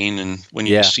terrain. And when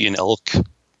you see an elk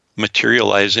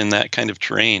materialize in that kind of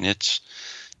terrain, it's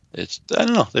I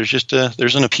don't know,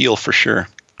 there's an appeal for sure.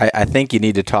 I think you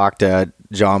need to talk to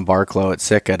John Barklow at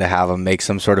Sitka to have him make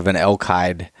some sort of an elk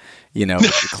hide,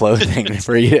 clothing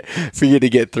for you to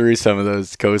get through some of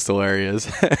those coastal areas.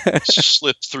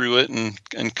 Slip through it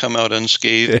and come out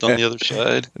unscathed on the other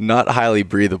side. Not highly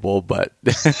breathable, but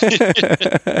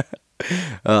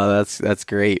that's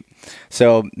great.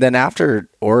 So then after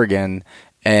Oregon,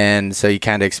 and so you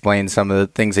kind of explained some of the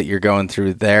things that you're going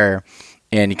through there,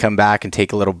 and you come back and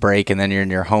take a little break, and then you're in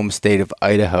your home state of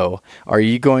Idaho. Are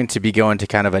you going to be going to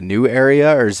kind of a new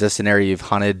area, or is this an area you've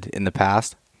hunted in the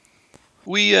past?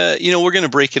 We, we're going to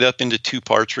break it up into two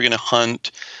parts. We're going to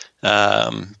hunt.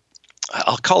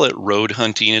 I'll call it road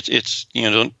hunting. It's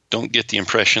don't get the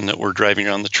impression that we're driving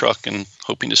around the truck and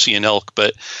hoping to see an elk,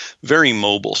 but very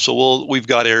mobile. So we've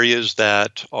got areas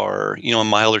that are a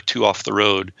mile or two off the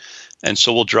road. And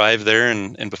so we'll drive there,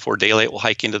 and before daylight, we'll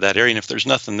hike into that area. And if there's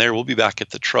nothing there, we'll be back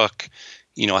at the truck,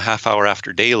 a half hour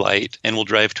after daylight, and we'll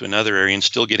drive to another area and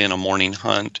still get in a morning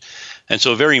hunt. And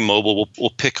so very mobile. We'll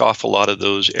pick off a lot of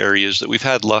those areas that we've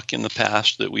had luck in the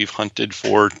past, that we've hunted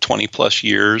for 20 plus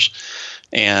years,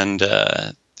 and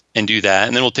do that.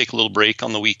 And then we'll take a little break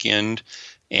on the weekend.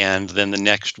 And then the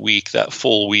next week, that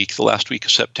full week, the last week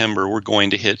of September, we're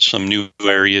going to hit some new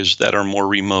areas that are more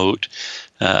remote,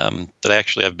 that I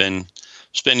actually have been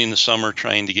spending the summer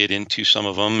trying to get into some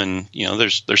of them. And,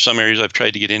 there's some areas I've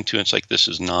tried to get into, and it's like, this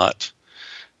is not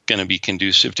going to be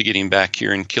conducive to getting back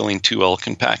here and killing 2 elk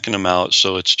and packing them out.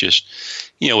 So it's just,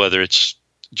 whether it's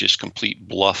just complete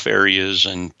bluff areas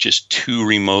and just too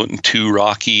remote and too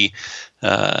rocky.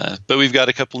 But we've got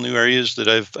a couple new areas that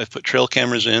I've put trail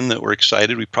cameras in that we're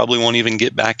excited. We probably won't even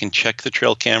get back and check the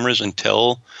trail cameras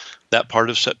until that part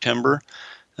of September.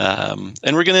 And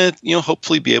we're going to,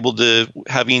 hopefully be able to,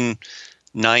 having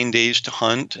 9 days to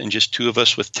hunt and just 2 of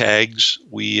us with tags,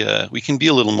 we can be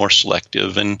a little more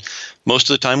selective. And most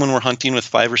of the time when we're hunting with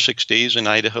 5 or 6 days in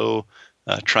Idaho,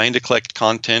 trying to collect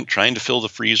content, trying to fill the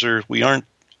freezer, we aren't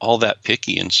all that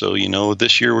picky. And so,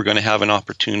 this year we're going to have an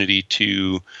opportunity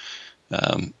to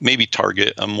maybe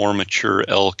target a more mature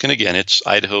elk. And again, it's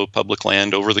Idaho public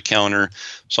land, over the counter.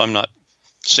 So I'm not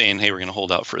saying, hey, we're going to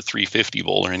hold out for a 350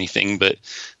 bull or anything, but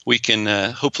we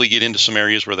can hopefully get into some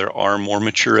areas where there are more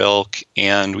mature elk,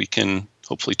 and we can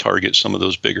hopefully target some of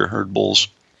those bigger herd bulls.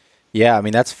 Yeah, I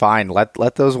mean, that's fine. Let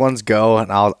those ones go,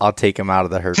 and I'll take them out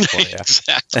of the herd for you.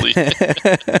 Exactly.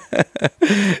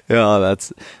 Oh,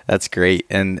 that's great.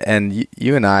 And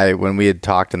you and I, when we had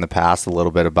talked in the past a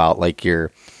little bit about like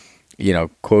your,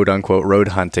 quote unquote road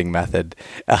hunting method,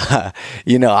 I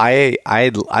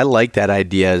like that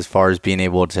idea as far as being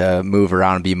able to move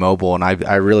around and be mobile. And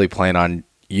I really plan on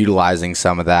utilizing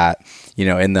some of that,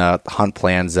 in the hunt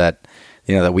plans that,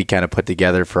 that we kind of put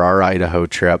together for our Idaho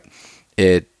trip.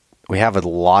 We have a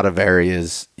lot of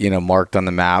areas, marked on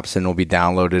the maps, and will be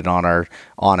downloaded on our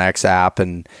onX app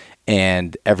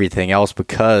and everything else,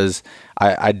 because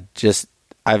I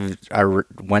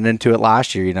went into it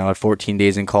last year, at 14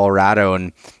 days in Colorado,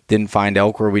 and didn't find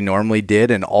elk where we normally did.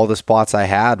 And all the spots I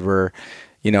had were,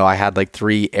 I had like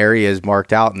 3 areas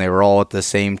marked out, and they were all at the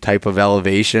same type of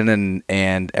elevation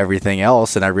and everything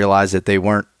else. And I realized that they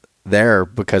weren't there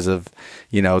because of,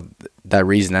 that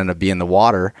reason ended up being the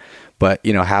water. But,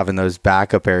 having those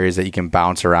backup areas that you can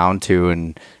bounce around to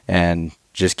and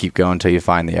just keep going until you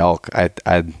find the elk.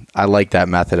 I like that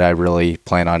method. I really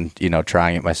plan on,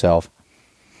 trying it myself.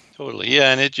 Totally.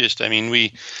 Yeah. And I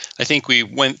think we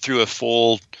went through a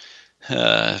full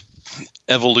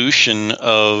evolution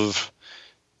of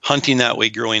hunting that way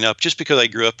growing up, just because I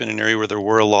grew up in an area where there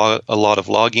were a lot of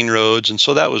logging roads. And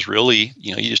so that was really,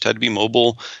 you just had to be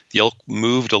mobile. The elk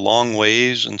moved a long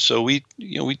ways. And so we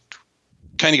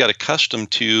kind of got accustomed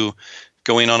to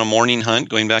going on a morning hunt,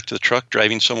 going back to the truck,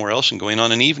 driving somewhere else, and going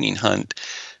on an evening hunt.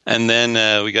 And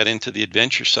then we got into the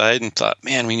adventure side and thought,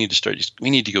 man, we need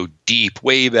to go deep,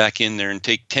 way back in there, and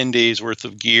take 10 days worth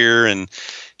of gear and,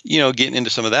 getting into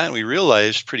some of that. And we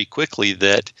realized pretty quickly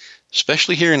that,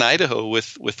 especially here in Idaho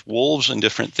with wolves and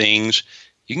different things,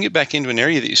 you can get back into an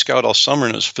area that you scout all summer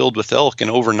and it was filled with elk,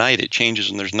 and overnight it changes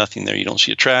and there's nothing there. You don't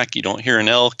see a track, you don't hear an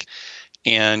elk.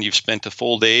 And you've spent a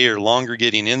full day or longer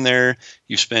getting in there.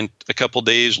 You've spent a couple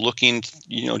days looking,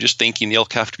 just thinking the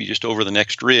elk have to be just over the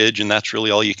next ridge, and that's really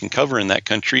all you can cover in that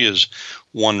country is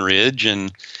one ridge.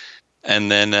 And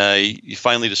then you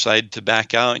finally decide to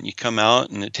back out, and you come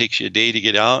out, and it takes you a day to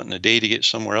get out and a day to get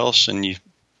somewhere else, and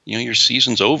your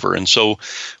season's over. And so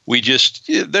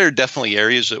there are definitely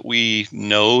areas that we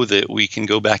know that we can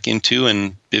go back into,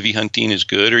 and bivvy hunting is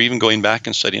good, or even going back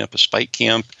and setting up a spike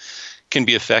camp can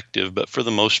be effective. But for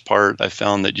the most part, I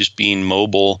found that just being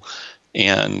mobile,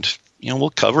 and we'll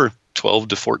cover 12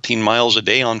 to 14 miles a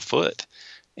day on foot,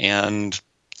 and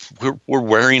we're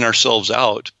wearing ourselves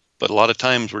out. But a lot of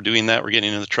times we're doing that. We're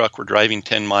getting in the truck, we're driving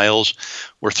 10 miles,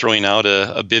 we're throwing out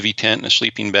a bivvy tent and a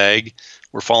sleeping bag,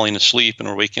 we're falling asleep, and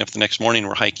we're waking up the next morning,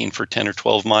 we're hiking for 10 or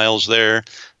 12 miles there,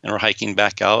 and we're hiking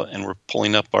back out, and we're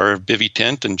pulling up our bivvy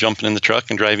tent and jumping in the truck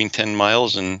and driving 10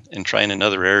 miles and trying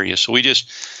another area. So we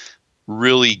just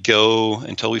really go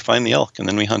until we find the elk, and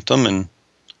then we hunt them, and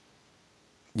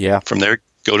from there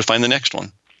go to find the next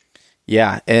one.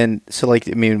 Yeah. And so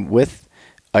with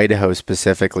Idaho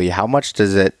specifically, how much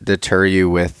does it deter you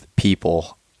with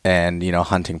people and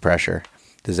hunting pressure?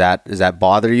 Does that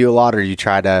bother you a lot, or do you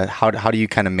try to how do you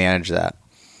kind of manage that?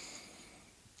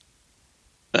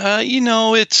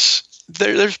 It's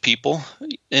there's people,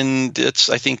 and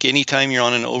I think anytime you're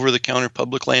on an over the counter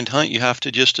public land hunt, you have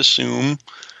to just assume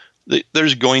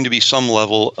there's going to be some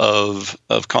level of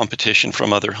competition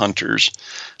from other hunters.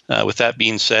 With that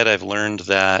being said, I've learned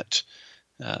that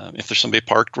if there's somebody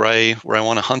parked where I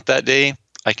want to hunt that day,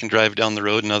 I can drive down the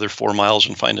road another 4 miles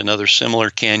and find another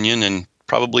similar canyon and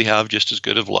probably have just as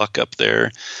good of luck up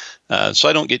there. So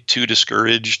I don't get too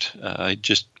discouraged. I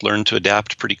just learn to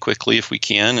adapt pretty quickly if we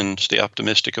can and stay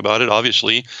optimistic about it.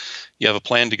 Obviously, you have a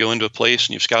plan to go into a place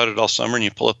and you've scouted all summer and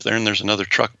you pull up there and there's another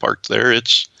truck parked there.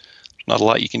 It's not a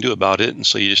lot you can do about it, and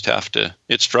so you just have to.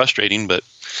 It's frustrating, but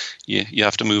you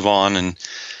have to move on.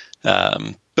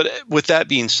 And but with that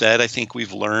being said, I think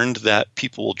we've learned that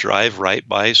people will drive right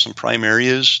by some prime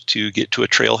areas to get to a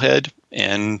trailhead,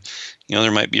 and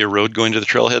there might be a road going to the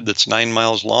trailhead that's 9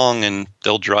 miles long, and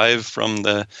they'll drive from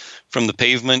the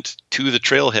pavement to the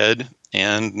trailhead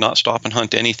and not stop and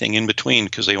hunt anything in between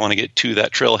because they want to get to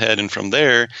that trailhead, and from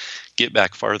there get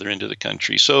back farther into the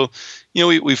country. So,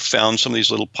 we've found some of these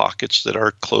little pockets that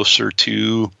are closer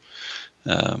to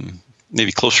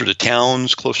maybe closer to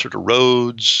towns, closer to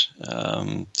roads,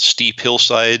 steep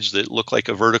hillsides that look like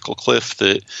a vertical cliff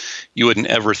that you wouldn't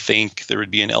ever think there would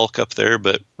be an elk up there,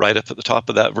 but right up at the top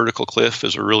of that vertical cliff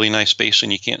is a really nice basin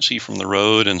you can't see from the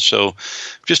road. And so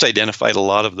just identified a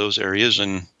lot of those areas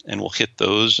and we'll hit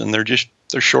those, and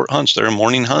they're short hunts. They're a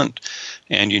morning hunt,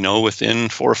 and within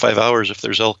 4 or 5 hours if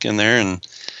there's elk in there. And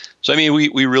so, I mean,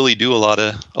 we really do a lot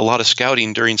of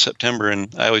scouting during September,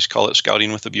 and I always call it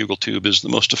scouting with a bugle tube is the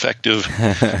most effective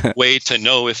way to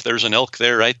know if there's an elk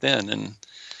there right then.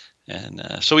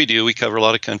 And so we cover a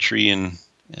lot of country and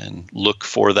look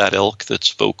for that elk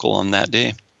that's vocal on that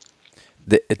day.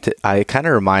 It kind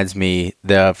of reminds me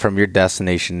from your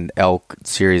Destination Elk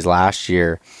series last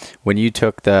year when you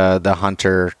took the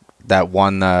hunter that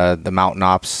won the Mountain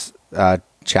Ops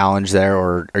challenge there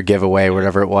or giveaway,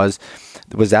 whatever it was.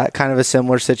 Was that kind of a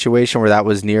similar situation where that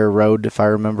was near a road, if I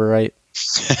remember right?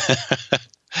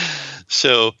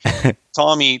 So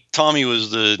Tommy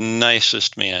was the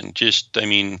nicest man. Just, I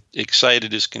mean,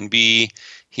 excited as can be.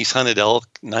 He's hunted elk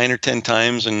 9 or 10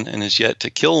 times and has yet to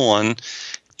kill one.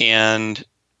 And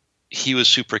he was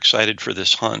super excited for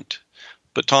this hunt.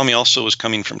 But Tommy also was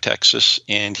coming from Texas,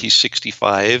 and he's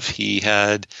 65. He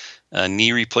had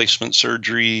knee replacement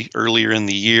surgery earlier in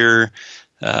the year.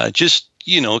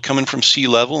 Coming from sea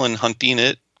level and hunting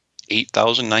at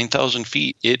 8,000, 9,000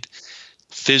 feet, it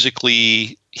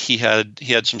physically, he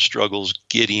had some struggles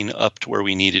getting up to where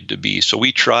we needed to be. So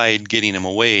we tried getting him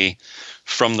away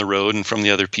from the road and from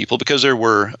the other people because there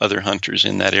were other hunters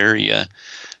in that area.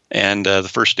 And the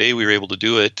first day we were able to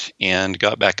do it and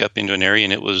got back up into an area,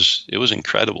 and it was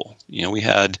incredible. We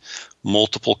had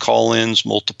multiple call-ins,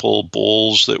 multiple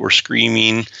bulls that were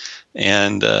screaming,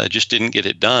 and just didn't get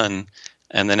it done.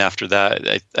 And then after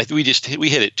that, we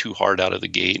hit it too hard out of the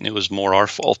gate, and it was more our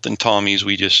fault than Tommy's.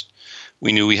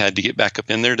 We knew we had to get back up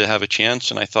in there to have a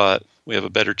chance, and I thought we have a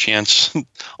better chance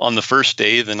on the first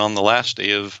day than on the last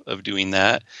day of doing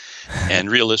that.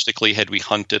 And realistically, had we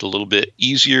hunted a little bit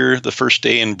easier the first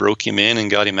day and broke him in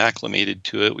and got him acclimated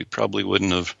to it, we probably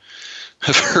wouldn't have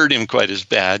hurt him quite as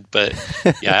bad. But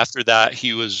yeah, after that,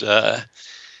 he was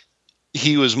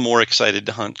more excited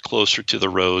to hunt closer to the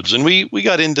roads. And we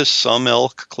got into some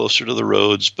elk closer to the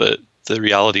roads, but the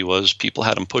reality was people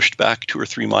had them pushed back 2 or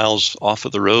 3 miles off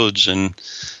of the roads, and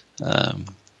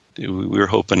we were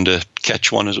hoping to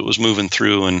catch one as it was moving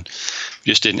through, and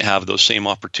just didn't have those same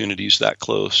opportunities that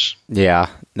close. Yeah,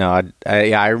 no,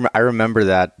 I remember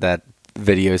that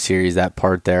video series, that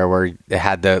part there where it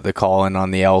had the call in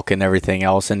on the elk and everything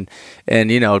else, and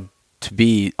to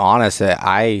be honest,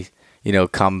 I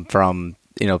come from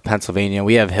Pennsylvania.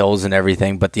 We have hills and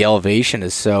everything, but the elevation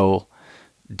is so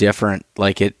different.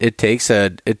 Like it takes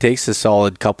a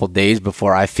solid couple days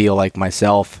before I feel like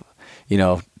myself,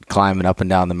 climbing up and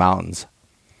down the mountains.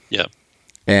 Yeah.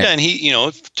 And he,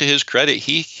 to his credit,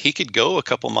 he could go a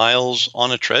couple miles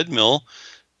on a treadmill,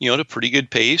 at a pretty good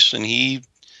pace. And he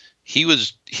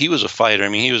was a fighter. I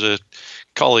mean, he was a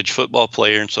college football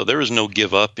player, and so there was no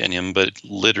give up in him, but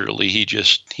literally he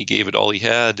gave it all he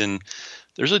had. And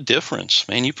there's a difference,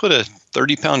 man. You put a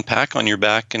 30-pound pack on your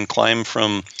back and climb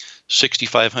from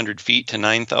 6,500 feet to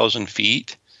 9,000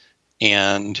 feet,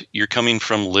 and you're coming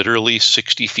from literally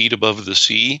 60 feet above the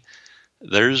sea.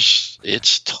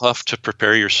 It's tough to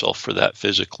prepare yourself for that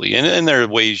physically. And there are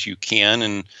ways you can,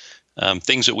 and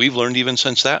things that we've learned even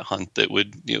since that hunt that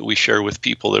we share with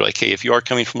people. They're like, hey, if you are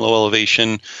coming from low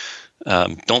elevation,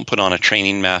 don't put on a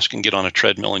training mask and get on a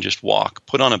treadmill and just walk.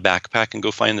 Put on a backpack and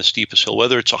go find the steepest hill,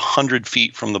 whether it's 100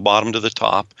 feet from the bottom to the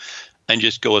top, and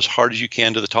just go as hard as you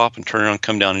can to the top and turn around,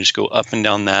 come down, and just go up and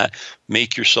down that.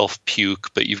 Make yourself puke,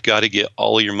 but you've got to get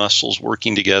all of your muscles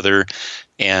working together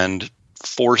and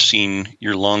forcing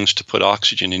your lungs to put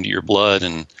oxygen into your blood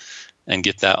and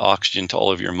get that oxygen to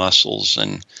all of your muscles.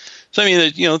 And so, I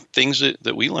mean, things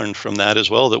that we learned from that as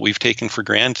well that we've taken for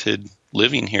granted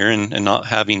living here and not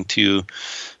having to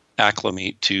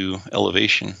acclimate to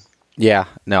elevation. Yeah,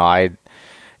 no, I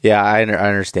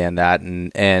understand that.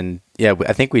 And yeah,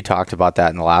 I think we talked about that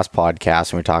in the last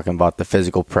podcast when we were talking about the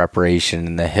physical preparation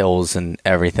and the hills and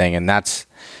everything. And that's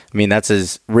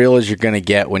as real as you're going to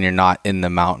get when you're not in the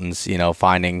mountains,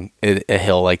 finding a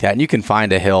hill like that. And you can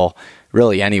find a hill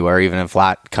really anywhere, even in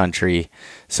flat country,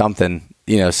 something,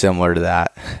 similar to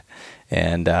that.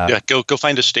 And go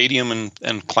find a stadium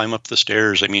and climb up the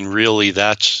stairs. I mean, really,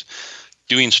 that's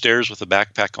doing stairs with a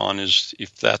backpack on is,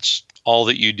 if that's all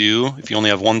that you do, if you only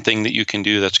have one thing that you can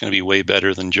do, that's going to be way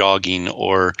better than jogging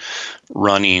or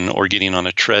running or getting on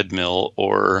a treadmill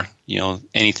or,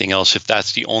 anything else. If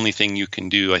that's the only thing you can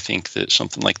do, I think that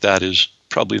something like that is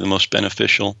probably the most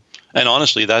beneficial. And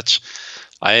honestly, that's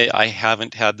I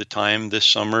haven't had the time this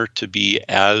summer to be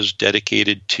as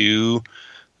dedicated to.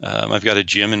 I've got a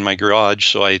gym in my garage,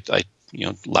 so I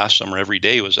last summer every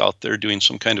day was out there doing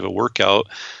some kind of a workout.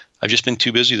 I've just been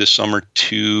too busy this summer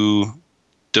to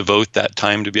devote that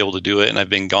time to be able to do it, and I've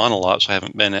been gone a lot, so I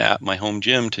haven't been at my home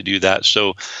gym to do that.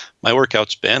 So my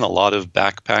workout's been a lot of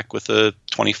backpack with a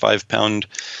 25-pound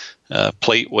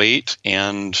plate weight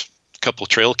and a couple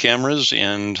trail cameras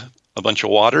and a bunch of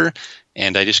water,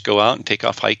 and I just go out and take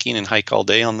off hiking and hike all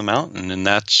day on the mountain, and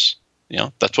that's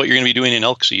what you're going to be doing in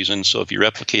elk season. So if you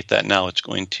replicate that now, it's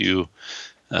going to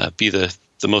be the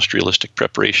most realistic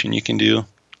preparation you can do.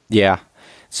 Yeah.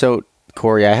 So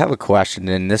Corey, I have a question,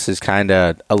 and this is kind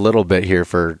of a little bit here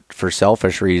for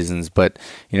selfish reasons, but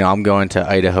I'm going to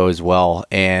Idaho as well,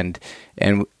 and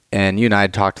you and I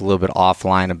had talked a little bit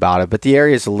offline about it, but the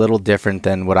area is a little different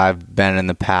than what I've been in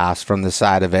the past from the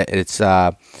side of it. It's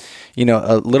a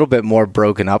little bit more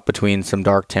broken up between some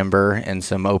dark timber and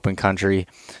some open country.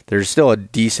 There's still a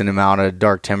decent amount of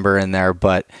dark timber in there,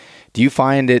 but do you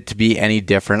find it to be any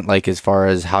different, like as far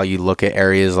as how you look at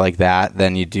areas like that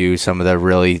than you do some of the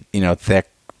really, thick,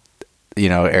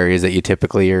 areas that you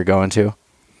typically are going to?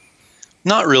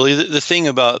 Not really. The thing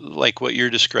about like what you're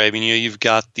describing, you've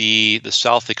got the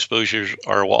south exposures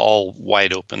are all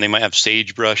wide open. They might have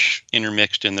sagebrush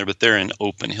intermixed in there, but they're an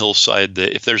open hillside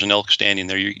that if there's an elk standing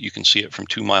there, you can see it from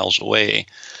 2 miles away.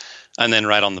 And then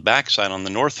right on the backside, on the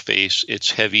north face,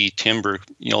 it's heavy timber,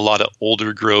 a lot of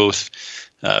older growth,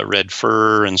 red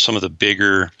fir and some of the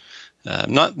bigger,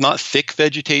 not thick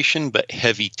vegetation, but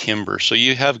heavy timber. So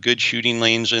you have good shooting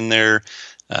lanes in there.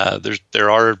 There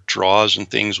are draws and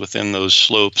things within those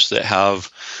slopes that have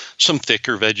some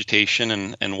thicker vegetation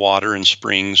and water and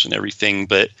springs and everything.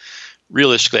 But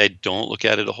realistically, I don't look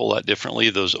at it a whole lot differently.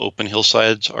 Those open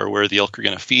hillsides are where the elk are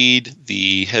going to feed.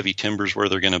 The heavy timber's where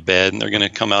they're going to bed, and they're going to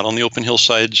come out on the open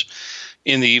hillsides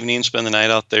in the evening, spend the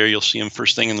night out there. You'll see them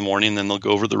first thing in the morning, then they'll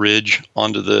go over the ridge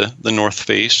onto the north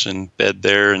face and bed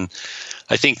there. And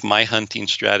I think my hunting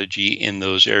strategy in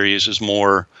those areas is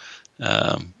more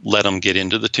let them get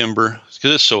into the timber,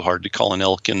 because it's so hard to call an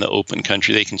elk in the open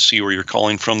country. They can see where you're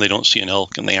calling from. They don't see an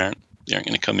elk, and they aren't going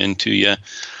to come into you.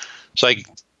 So I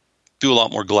do a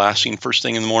lot more glassing first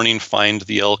thing in the morning, find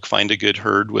the elk, find a good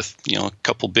herd with a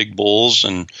couple big bulls,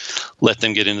 and let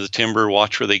them get into the timber,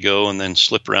 watch where they go, and then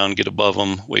slip around, get above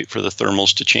them, wait for the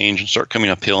thermals to change and start coming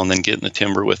uphill, and then get in the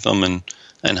timber with them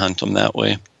and hunt them that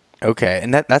way. Okay,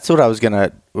 and that's what I was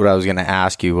gonna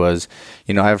ask you was,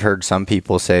 I've heard some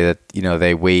people say that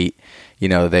they wait,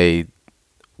 they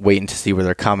waiting to see where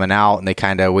they're coming out, and they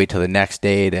kind of wait till the next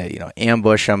day to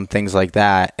ambush them, things like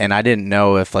that. And I didn't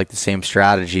know if like the same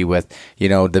strategy with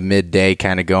the midday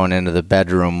kind of going into the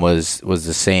bedroom was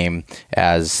the same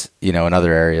as in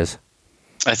other areas.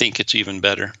 I think it's even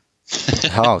better.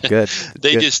 Oh, good.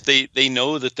 They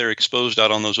know that they're exposed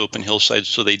out on those open hillsides,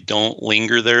 so they don't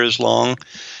linger there as long,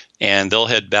 and they'll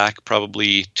head back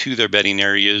probably to their bedding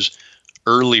areas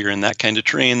earlier in that kind of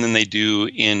terrain than they do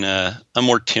in a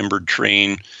more timbered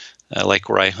terrain, like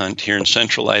where I hunt here in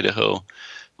central Idaho.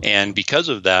 And because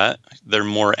of that, they're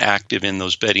more active in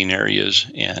those bedding areas.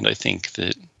 And I think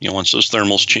that once those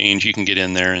thermals change, you can get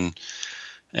in there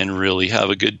and really have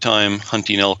a good time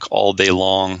hunting elk all day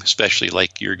long, especially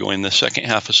like you're going the second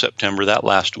half of September. That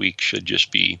last week should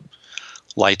just be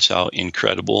lights out,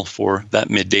 incredible for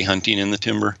that midday hunting in the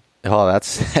timber. Oh,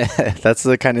 that's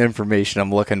the kind of information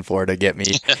I'm looking for to get me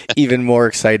even more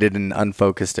excited and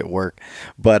unfocused at work.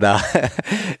 But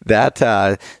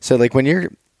so like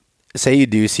when say you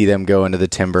do see them go into the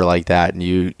timber like that, and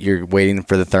you're waiting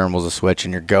for the thermals to switch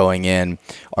and you're going in,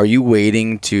 are you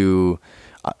waiting to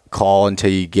call until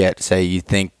you get, say, you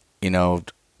think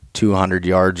 200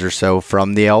 yards or so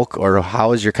from the elk, or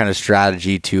how is your kind of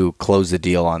strategy to close the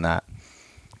deal on that?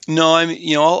 No,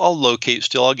 I'll locate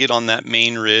still. I'll get on that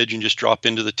main ridge and just drop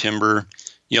into the timber.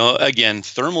 Again,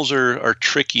 thermals are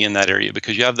tricky in that area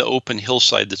because you have the open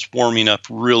hillside that's warming up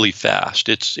really fast.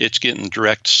 It's getting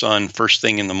direct sun first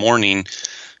thing in the morning.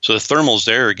 So the thermals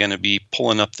there are going to be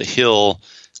pulling up the hill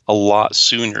a lot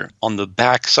sooner. On the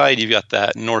back side, you've got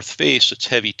that north face. It's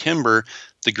heavy timber.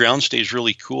 The ground stays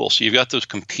really cool. So you've got those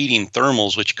competing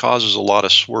thermals, which causes a lot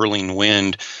of swirling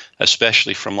wind,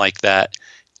 especially from like that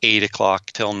 8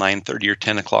 o'clock till 9:30 or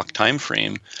 10 o'clock time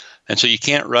frame. And so you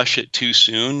can't rush it too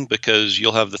soon because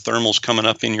you'll have the thermals coming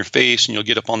up in your face, and you'll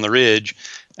get up on the ridge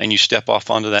and you step off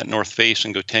onto that north face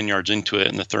and go 10 yards into it,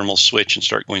 and the thermals switch and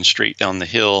start going straight down the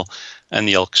hill, and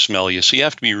the elk smell you. So you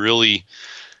have to be really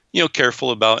careful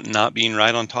about not being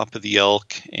right on top of the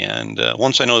elk. And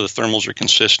once I know the thermals are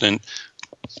consistent,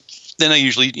 then I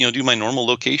usually, do my normal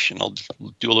location. I'll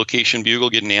do a location bugle,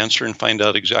 get an answer, and find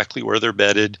out exactly where they're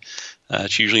bedded.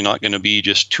 It's usually not going to be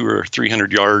just 200 or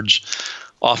 300 yards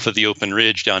off of the open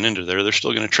ridge down into there. They're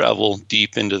still going to travel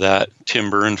deep into that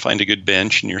timber and find a good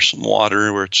bench near some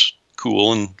water where it's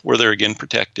cool and where they're, again,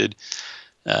 protected.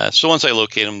 So once I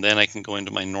locate them, then I can go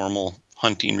into my normal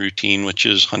hunting routine, which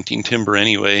is hunting timber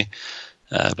anyway.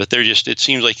 But it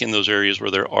seems like in those areas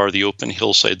where there are the open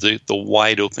hillsides, the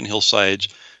wide open hillsides,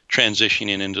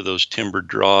 transitioning into those timbered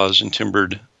draws and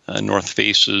timbered north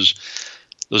faces,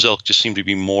 those elk just seem to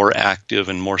be more active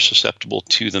and more susceptible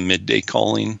to the midday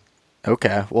calling.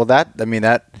 Okay. Well,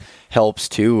 that helps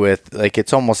too with, like,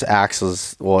 it's almost acts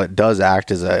as, well, it does act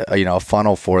as a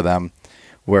funnel for them,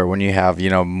 where when you have,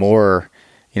 more,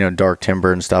 dark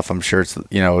timber and stuff, I'm sure it's,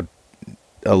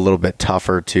 a little bit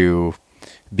tougher to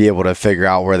be able to figure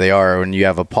out where they are. When you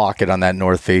have a pocket on that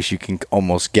north face, you can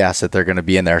almost guess that they're going to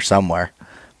be in there somewhere.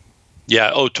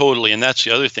 Yeah, oh, totally. And that's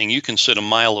the other thing. You can sit a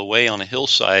mile away on a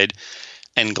hillside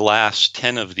and glass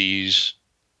 10 of these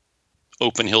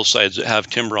open hillsides that have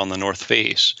timber on the north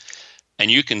face. And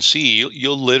you can see,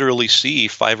 you'll literally see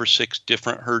 5 or 6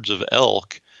 different herds of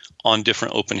elk on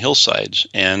different open hillsides.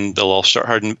 And they'll all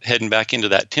start heading back into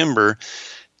that timber.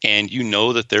 And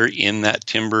that they're in that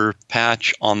timber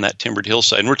patch on that timbered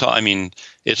hillside. And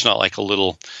it's not like a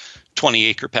little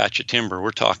 20-acre patch of timber. We're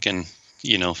talking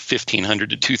 1,500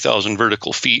 to 2,000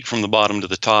 vertical feet from the bottom to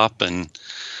the top, and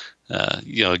a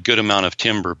good amount of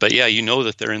timber. But yeah,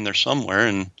 that they're in there somewhere,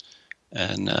 and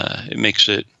it makes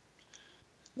it.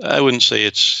 I wouldn't say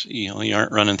it's you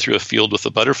aren't running through a field with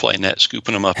a butterfly net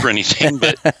scooping them up or anything,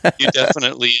 but you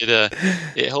definitely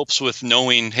it helps with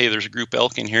knowing, hey, there's a group of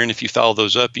elk in here, and if you foul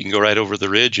those up, you can go right over the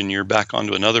ridge and you're back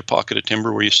onto another pocket of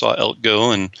timber where you saw elk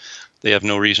go, and they have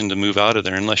no reason to move out of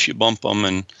there unless you bump them.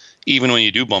 And even when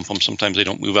you do bump them, sometimes they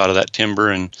don't move out of that timber.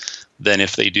 And then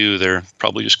if they do, they're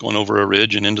probably just going over a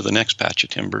ridge and into the next patch of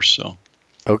timber. So.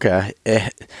 Okay.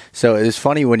 So it's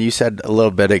funny when you said a little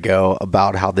bit ago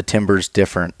about how the timber's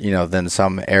different, than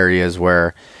some areas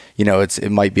where,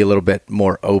 it might be a little bit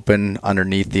more open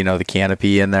underneath, the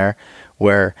canopy in there,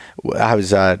 where I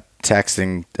was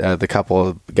texting the couple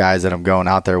of guys that I'm going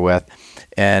out there with,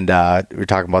 and we were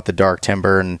talking about the dark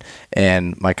timber,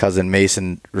 and my cousin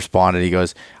Mason responded. He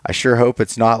goes, "I sure hope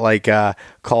it's not like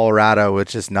Colorado, with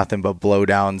just nothing but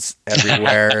blowdowns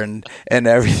everywhere and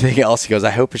everything else." He goes,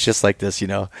 "I hope it's just like this,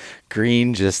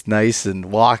 green, just nice and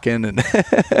walking." And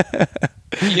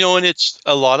and it's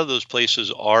a lot of those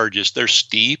places are just, they're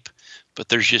steep, but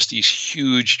there's just these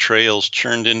huge trails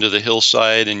churned into the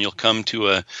hillside, and you'll come to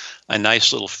a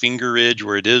nice little finger ridge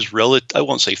where it is I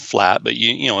won't say flat, but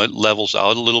it levels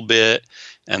out a little bit,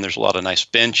 and there's a lot of nice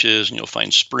benches, and you'll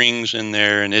find springs in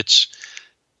there, and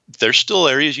there's still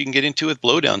areas you can get into with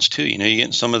blowdowns too. You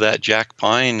get some of that jack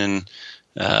pine, and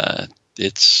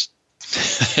it's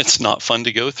not fun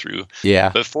to go through.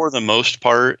 Yeah. But for the most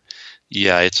part,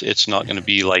 yeah, it's not going to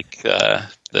be like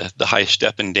the high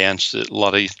step and dance that a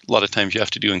lot of times you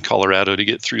have to do in Colorado to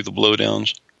get through the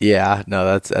blowdowns. Yeah,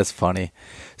 no, that's funny.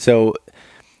 So,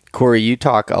 Corey, you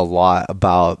talk a lot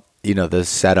about the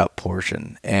setup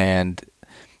portion, and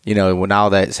now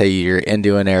that, say, you're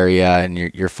into an area and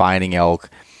you're finding elk,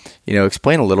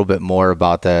 explain a little bit more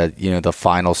about the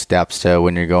final steps to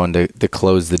when you're going to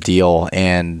close the deal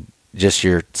and just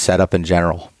your setup in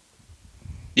general.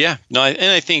 Yeah, no,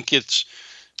 and I think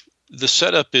the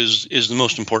setup is the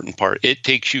most important part. It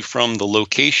takes you from the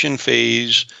location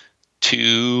phase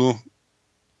to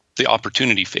the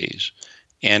opportunity phase.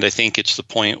 And I think it's the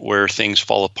point where things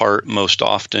fall apart most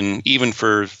often, even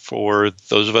for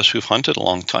those of us who've hunted a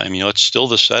long time. It's still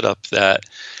the setup that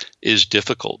is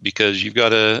difficult, because you've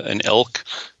got an elk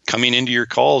coming into your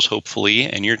calls, hopefully,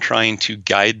 and you're trying to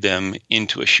guide them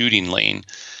into a shooting lane.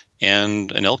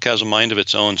 And an elk has a mind of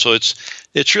its own. So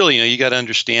it's really, you got to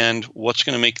understand what's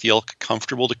going to make the elk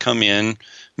comfortable to come in,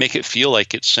 make it feel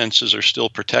like its senses are still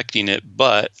protecting it,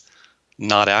 but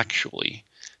not actually.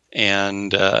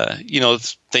 And,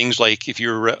 things like if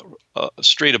you're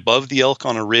straight above the elk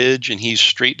on a ridge and he's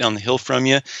straight down the hill from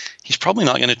you, he's probably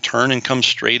not going to turn and come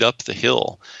straight up the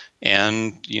hill.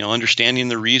 And, understanding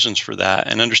the reasons for that,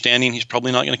 and understanding he's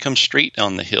probably not going to come straight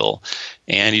down the hill,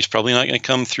 and he's probably not going to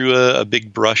come through a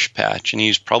big brush patch, and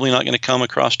he's probably not going to come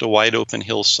across a wide open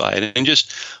hillside, and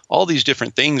just all these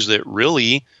different things that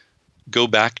really go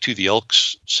back to the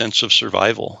elk's sense of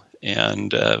survival.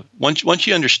 And once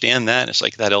you understand that, it's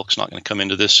like, that elk's not going to come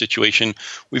into this situation.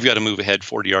 We've got to move ahead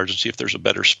 40 yards and see if there's a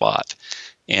better spot,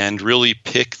 and really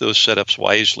pick those setups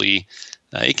wisely.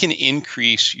 It can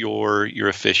increase your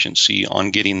efficiency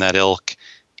on getting that elk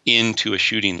into a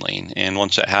shooting lane. And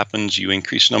once that happens, you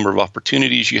increase the number of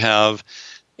opportunities you have,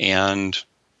 and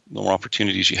the more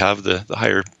opportunities you have, the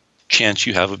higher chance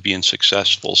you have of being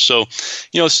successful. So,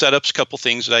 setups, a couple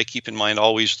things that I keep in mind,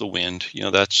 always the wind.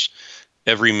 That's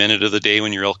every minute of the day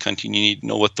when you're elk hunting, you need to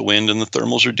know what the wind and the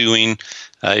thermals are doing.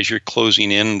 As you're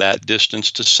closing in that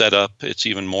distance to set up, it's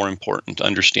even more important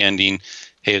understanding,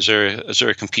 hey, is there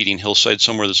a competing hillside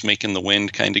somewhere that's making the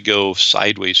wind kind of go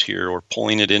sideways here, or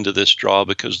pulling it into this draw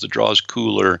because the draw is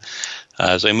cooler?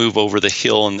 As I move over the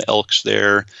hill and the elk's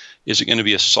there, is it going to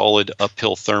be a solid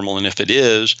uphill thermal? And if it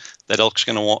is, that elk's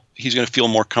he's going to feel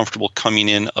more comfortable coming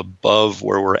in above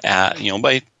where we're at,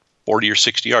 by 40 or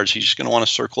 60 yards. He's just going to want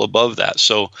to circle above that.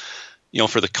 So,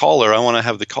 for the caller, I want to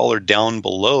have the caller down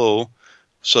below,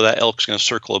 so that elk's going to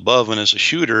circle above. And as a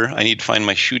shooter, I need to find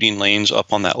my shooting lanes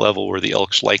up on that level where the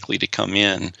elk's likely to come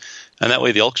in. And that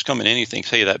way the elk's coming in, he thinks,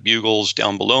 hey, that bugle's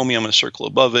down below me, I'm going to circle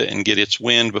above it and get its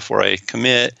wind before I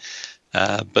commit.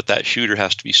 But that shooter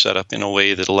has to be set up in a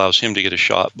way that allows him to get a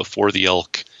shot before the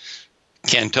elk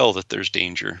can tell that there's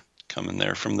danger coming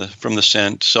there from the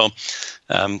scent. So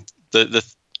the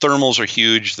thermals are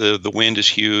huge. The wind is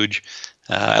huge.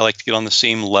 I like to get on the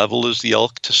same level as the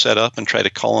elk to set up and try to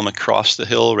call them across the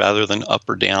hill rather than up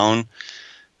or down.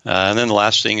 And then the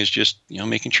last thing is just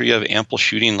making sure you have ample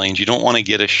shooting lanes. You don't want to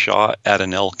get a shot at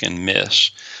an elk and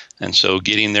miss. And so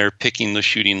getting there, picking the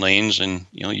shooting lanes, and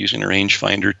using a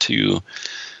rangefinder to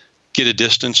get a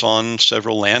distance on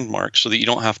several landmarks so that you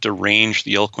don't have to range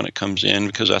the elk when it comes in,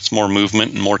 because that's more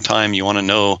movement and more time. You want to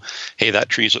know, hey, that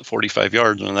tree's at 45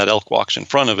 yards. And when that elk walks in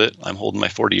front of it, I'm holding my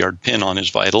 40-yard pin on his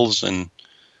vitals and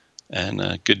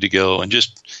good to go. And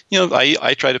just,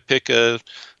 I try to pick a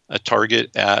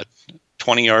target at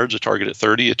 20 yards, a target at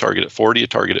 30, a target at 40, a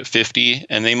target at 50,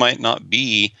 and they might not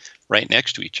be right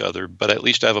next to each other, but at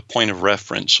least I have a point of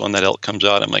reference. So when that elk comes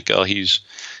out, I'm like, oh, he's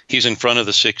in front of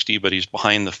the 60, but he's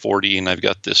behind the 40, and I've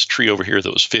got this tree over here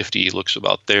that was 50. He looks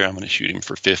about there. I'm going to shoot him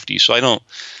for 50. So I don't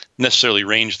necessarily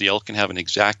range the elk and have an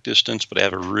exact distance, but I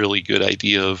have a really good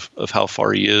idea of how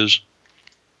far he is.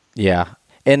 Yeah.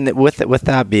 And with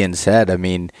that being said, I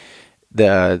mean,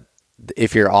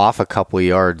 if you're off a couple of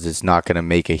yards, it's not going to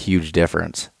make a huge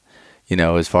difference.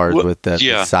 As far as with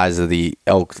the size of the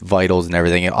elk vitals and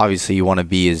everything. And obviously, you want to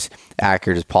be as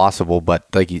accurate as possible, but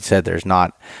like you said, there's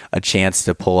not a chance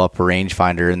to pull up a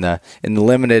rangefinder in the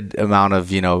limited amount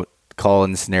of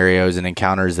call-in scenarios and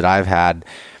encounters that I've had.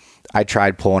 I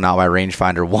tried pulling out my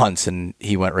rangefinder once, and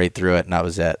he went right through it, and that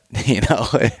was it.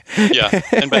 Yeah,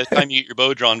 and by the time you get your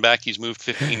bow drawn back, he's moved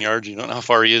 15 yards. You don't know how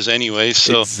far he is anyway.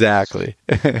 So exactly.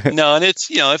 No, and it's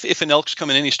if an elk's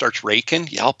coming in, he starts raking.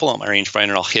 Yeah, I'll pull out my rangefinder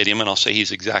and I'll hit him, and I'll say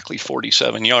he's exactly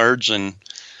 47 yards, and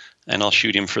I'll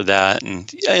shoot him for that. And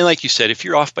like you said, if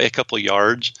you're off by a couple of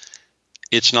yards,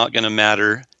 it's not going to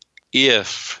matter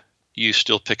if you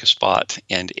still pick a spot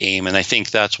and aim. And I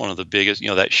think that's one of the biggest,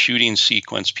 that shooting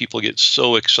sequence. People get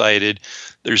so excited.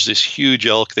 There's this huge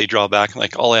elk. They draw back and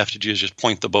like, all I have to do is just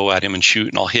point the bow at him and shoot,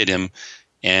 and I'll hit him.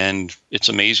 And it's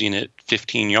amazing at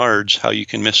 15 yards how you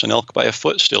can miss an elk by a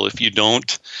foot still if you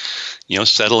don't,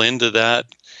 settle into that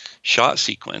shot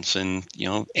sequence and,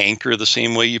 anchor the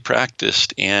same way you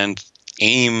practiced and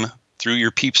aim through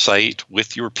your peep sight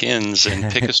with your pins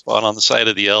and pick a spot on the side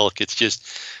of the elk. It's just,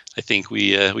 I think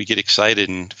we get excited,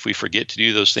 and if we forget to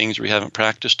do those things, we haven't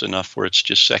practiced enough where it's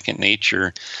just second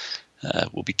nature,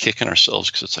 we'll be kicking ourselves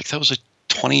because it's like, that was a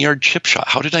 20-yard chip shot.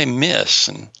 How did I miss?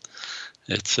 And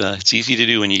it's easy to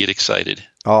do when you get excited.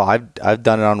 Oh, I've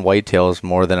done it on whitetails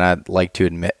more than I'd like to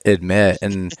admit,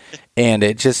 and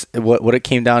it just what it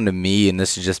came down to me, and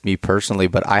this is just me personally,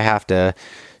 but I have to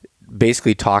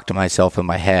basically talk to myself in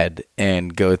my head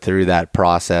and go through that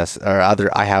process.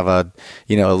 I have a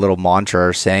little mantra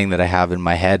or saying that I have in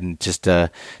my head, and just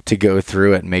to go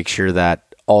through it and make sure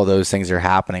that all those things are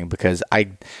happening, because I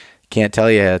can't tell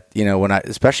you,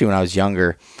 especially when I was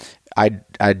younger, I'd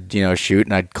shoot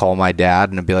and I'd call my dad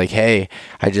and I'd be like, hey,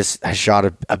 I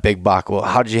shot a big buck. Well,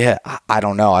 how'd you hit? I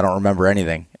don't know. I don't remember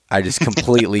anything. I just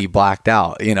completely blacked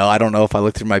out. I don't know if I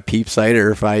looked through my peep sight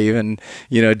or if I even,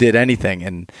 did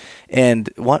anything. And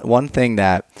one thing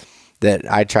that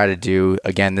I try to do,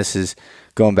 again, this is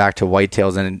going back to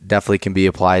whitetails, and it definitely can be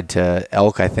applied to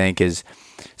elk, I think, is,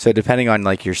 so depending on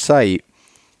like your sight,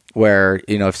 where,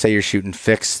 if say you're shooting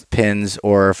fixed pins,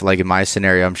 or if like in my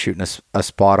scenario, I'm shooting a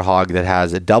spot hog that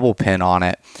has a double pin on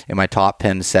it, and my top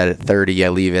pin's set at 30, I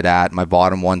leave it at, my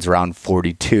bottom one's around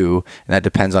 42, and that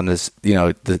depends on this,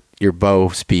 your bow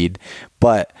speed.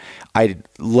 But I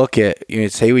look at,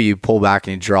 say when you pull back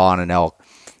and you draw on an elk,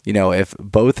 if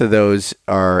both of those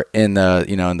are in the,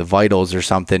 in the vitals or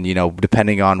something,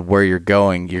 depending on where you're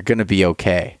going, you're going to be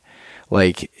okay.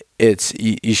 Like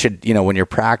you should, when you're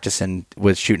practicing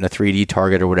with shooting a 3D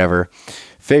target or whatever,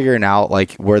 figuring out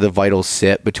like where the vitals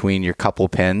sit between your couple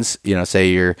pins,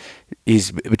 say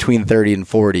he's between 30 and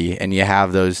 40 and you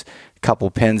have those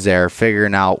couple pins there,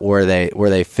 figuring out where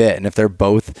they fit. And if they're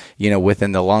both,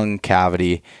 within the lung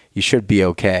cavity, you should be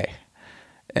okay.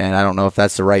 And I don't know if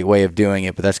that's the right way of doing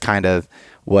it, but that's kind of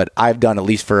what I've done, at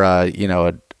least for a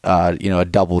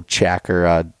double check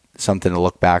or something to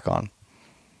look back on.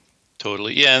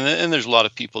 Totally. Yeah. And there's a lot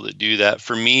of people that do that.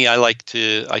 For me, I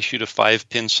shoot a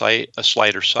 5-pin sight, a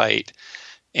slider sight.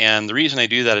 And the reason I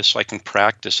do that is so I can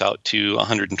practice out to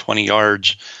 120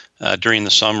 yards during the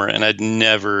summer. And I'd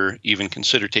never even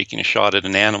consider taking a shot at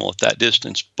an animal at that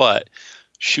distance. But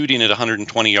shooting at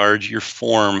 120 yards, your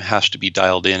form has to be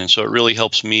dialed in. And so it really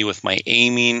helps me with my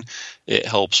aiming. It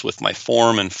helps with my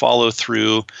form and follow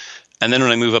through. And then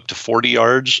when I move up to 40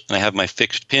 yards and I have my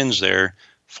fixed pins there,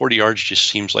 40 yards just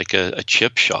seems like a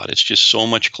chip shot. It's just so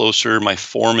much closer. My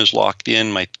form is locked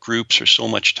in. My groups are so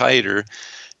much tighter.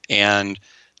 And,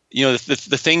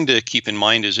 the thing to keep in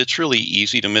mind is it's really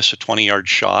easy to miss a 20-yard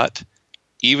shot.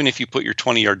 Even if you put your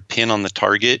 20-yard pin on the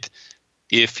target,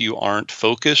 if you aren't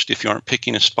focused, if you aren't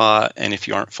picking a spot, and if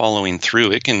you aren't following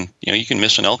through, you can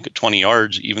miss an elk at 20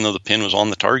 yards, even though the pin was on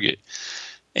the target.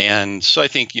 And so I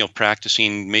think,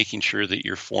 practicing, making sure that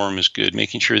your form is good,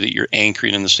 making sure that you're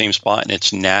anchoring in the same spot and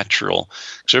it's natural.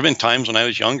 Because there have been times when I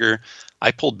was younger,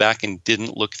 I pulled back and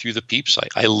didn't look through the peep sight.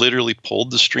 I literally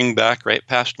pulled the string back right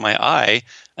past my eye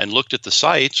and looked at the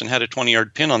sights and had a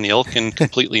 20-yard pin on the elk and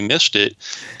completely missed it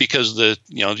because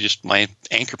just my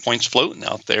anchor point's floating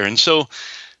out there. And so,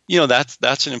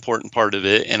 that's an important part of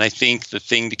it. And I think the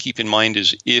thing to keep in mind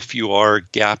is if you are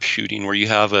gap shooting where you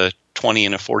have a 20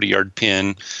 and a 40-yard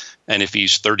pin, and if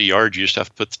he's 30 yards, you just have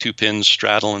to put the 2 pins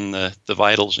straddling the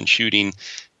vitals and shooting.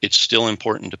 It's still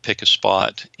important to pick a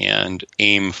spot and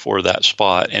aim for that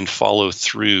spot and follow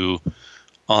through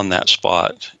on that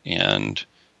spot. And,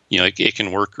 it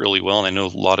can work really well. And I know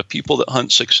a lot of people that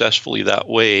hunt successfully that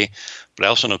way, but I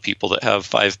also know people that have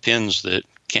 5 pins that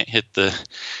can't hit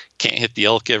the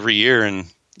elk every year.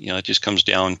 And, it just comes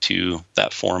down to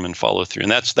that form and follow through.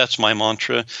 And that's my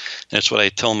mantra. And it's what I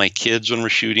tell my kids when we're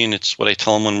shooting. It's what I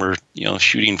tell them when we're,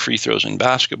 shooting free throws in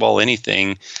basketball,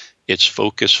 anything. It's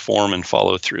focus, form, and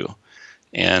follow through.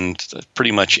 And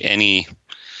pretty much any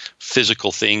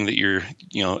physical thing that you're,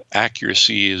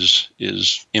 accuracy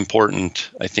is important.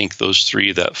 I think those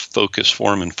 3, that focus,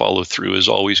 form, and follow through, is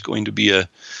always going to be a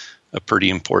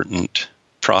pretty important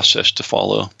process to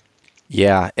follow.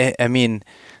 Yeah. I mean,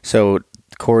 so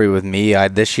Corey, with me,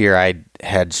 this year I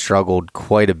had struggled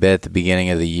quite a bit at the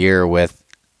beginning of the year with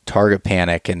target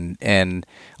panic, and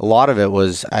a lot of it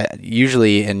was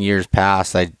usually in years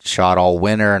past I shot all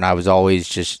winter and I was always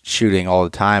just shooting all the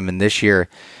time, and this year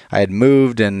I had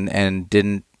moved and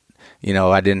didn't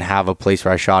I didn't have a place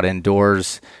where I shot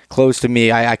indoors close to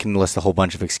me. I can list a whole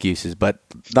bunch of excuses, but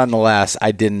nonetheless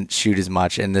I didn't shoot as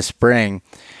much. In the spring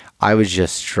I was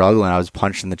just struggling. I was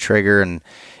punching the trigger, and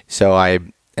so I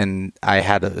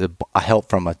had a help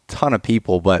from a ton of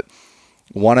people, but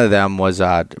one of them was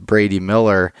Brady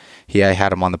Miller. I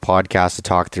had him on the podcast to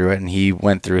talk through it, and he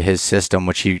went through his system,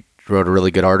 which he wrote a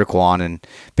really good article on, and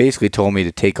basically told me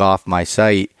to take off my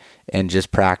sight and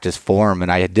just practice form.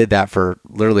 And I did that for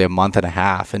literally a month and a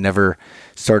half and never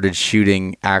started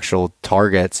shooting actual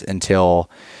targets until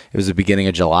it was the beginning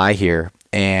of July here.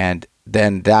 And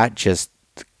then that just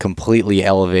completely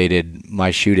elevated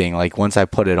my shooting. Like once I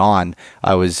put it on,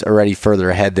 I was already further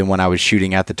ahead than when I was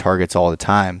shooting at the targets all the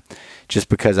time, just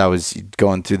because I was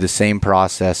going through the same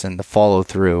process and the follow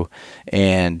through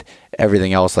and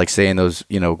everything else, like saying those,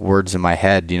 words in my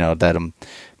head, that I'm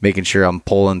making sure I'm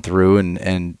pulling through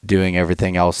and doing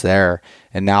everything else there.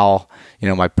 And now,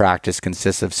 my practice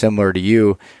consists of, similar to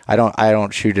you, I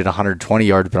don't shoot at 120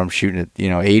 yards, but I'm shooting at,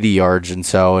 80 yards. And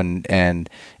so, and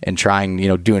trying,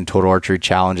 doing total archery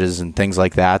challenges and things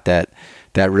like that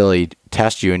really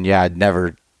test you. And yeah, I'd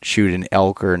never shoot an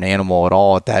elk or an animal at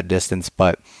all at that distance,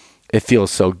 but it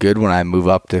feels so good when I move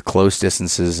up to close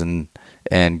distances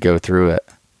and go through it.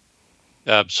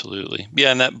 Absolutely.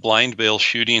 Yeah. And that blind bale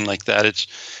shooting like that, it's,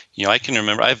 I can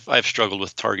remember I've struggled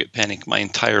with target panic my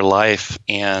entire life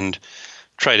and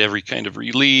tried every kind of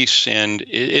release. And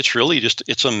it's really just,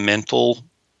 it's a mental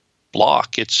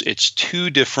block. It's 2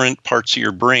 different parts of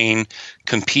your brain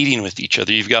competing with each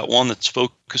other. You've got one that's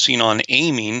focusing on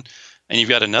aiming, and you've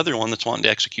got another one that's wanting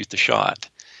to execute the shot.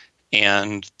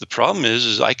 And the problem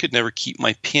is I could never keep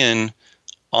my pin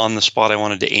on the spot I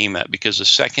wanted to aim at, because the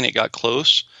second it got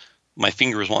close, my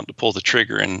finger was wanting to pull the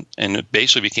trigger, and it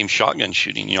basically became shotgun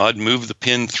shooting. I'd move the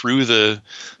pin through the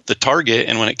target,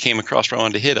 and when it came across where I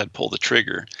wanted to hit, I'd pull the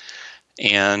trigger.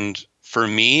 And for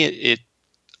me,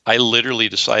 I literally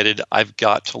decided I've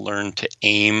got to learn to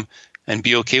aim and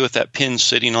be okay with that pin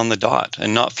sitting on the dot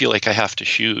and not feel like I have to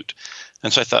shoot.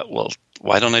 And so I thought, well,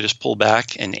 why don't I just pull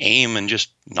back and aim and just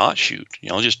not shoot?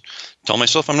 Just tell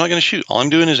myself I'm not going to shoot. All I'm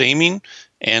doing is aiming,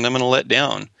 and I'm going to let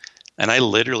down. And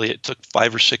it took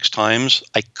 5 or 6 times.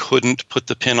 I couldn't put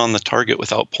the pin on the target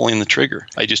without pulling the trigger.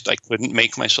 I couldn't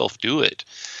make myself do it.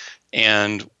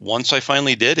 And once I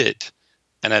finally did it,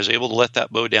 and I was able to let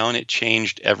that bow down, it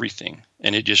changed everything.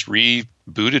 And it just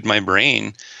rebooted my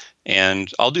brain.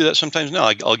 And I'll do that sometimes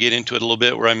now. I'll get into it a little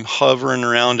bit where I'm hovering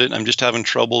around it and I'm just having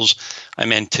troubles.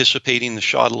 I'm anticipating the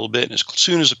shot a little bit. And as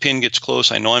soon as the pin gets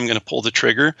close, I know I'm going to pull the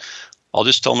trigger. I'll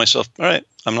just tell myself, all right,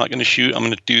 I'm not going to shoot. I'm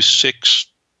going to do 6,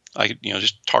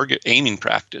 just target aiming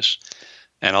practice.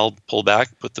 And I'll pull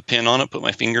back, put the pin on it, put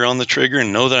my finger on the trigger,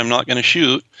 and know that I'm not going to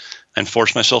shoot, and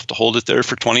force myself to hold it there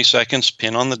for 20 seconds,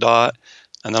 pin on the dot,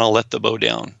 and then I'll let the bow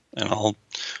down. And I'll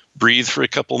breathe for a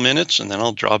couple minutes, and then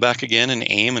I'll draw back again and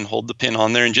aim and hold the pin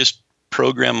on there and just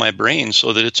program my brain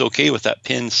so that it's okay with that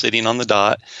pin sitting on the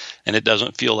dot, and it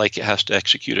doesn't feel like it has to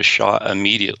execute a shot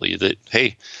immediately. That,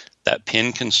 hey, that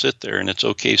pin can sit there and it's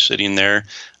okay sitting there.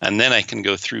 And then I can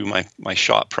go through my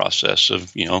shot process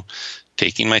of,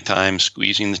 taking my time,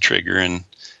 squeezing the trigger. And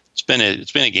it's been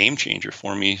a game changer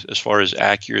for me as far as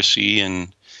accuracy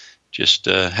and just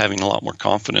having a lot more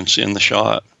confidence in the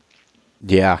shot.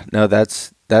 Yeah, no,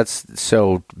 that's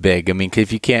so big. I mean, 'cause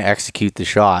if you can't execute the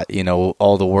shot,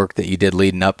 all the work that you did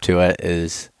leading up to it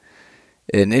is,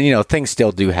 and things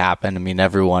still do happen. I mean,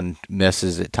 everyone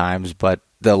misses at times, but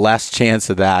the less chance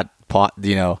of that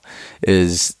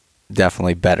is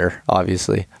definitely better,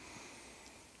 obviously.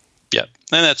 Yeah,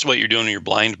 and that's what you're doing when you're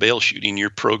blind bail shooting. You're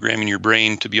programming your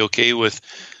brain to be okay with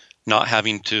not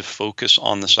having to focus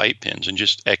on the sight pins and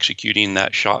just executing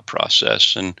that shot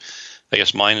process. And I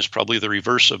guess mine is probably the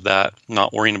reverse of that,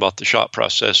 not worrying about the shot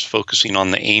process, focusing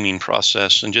on the aiming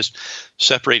process, and just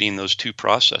separating those two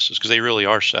processes, because they really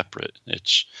are separate.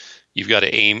 You've got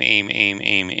to aim,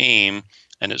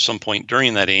 and at some point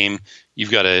during that aim,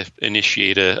 you've got to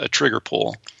initiate a trigger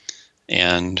pull.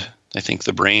 And I think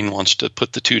the brain wants to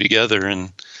put the two together,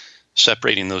 and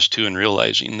separating those two and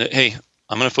realizing that, hey,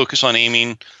 I'm going to focus on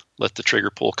aiming, let the trigger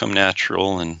pull come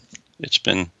natural. And it's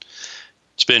been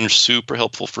super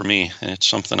helpful for me, and it's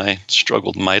something I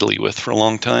struggled mightily with for a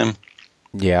long time.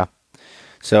 Yeah.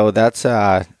 So that's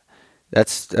going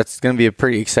to be a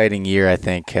pretty exciting year, I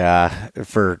think,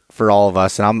 for all of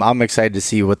us. And I'm excited to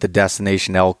see what the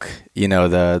Destination Elk,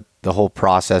 the whole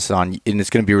process and it's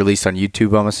going to be released on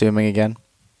YouTube, I'm assuming, again.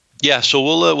 Yeah, so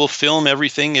we'll film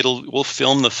everything. We'll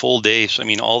film the full day. So I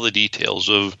mean, all the details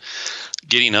of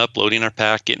getting up, loading our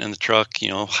pack, getting in the truck,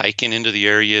 hiking into the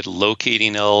area,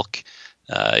 locating elk.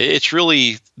 It's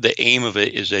really, the aim of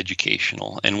it is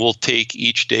educational, and we'll take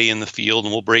each day in the field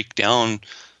and we'll break down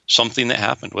something that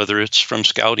happened, whether it's from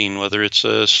scouting, whether it's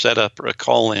a setup or a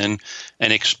call in,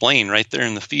 and explain right there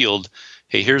in the field,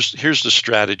 hey, here's the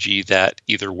strategy that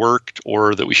either worked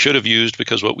or that we should have used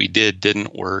because what we did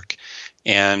didn't work,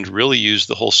 and really use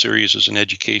the whole series as an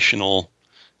educational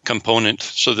component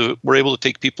so that we're able to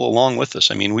take people along with us.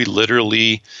 I mean, we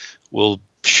literally will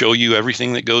show you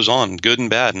everything that goes on, good and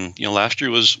bad. And last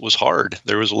year was hard.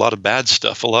 There was a lot of bad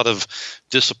stuff, a lot of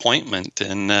disappointment,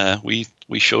 and we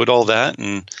showed all that.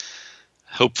 And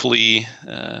hopefully,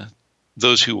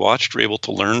 those who watched were able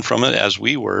to learn from it as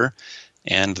we were.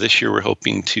 And this year, we're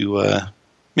hoping to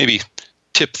maybe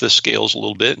tip the scales a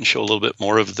little bit and show a little bit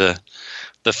more of the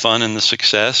fun and the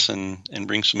success, and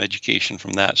bring some education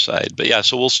from that side. But yeah,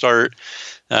 so we'll start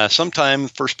sometime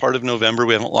first part of November.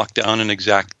 We haven't locked down an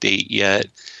exact date yet,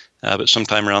 but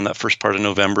sometime around that first part of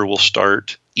November, we'll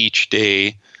start each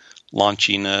day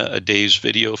launching a day's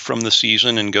video from the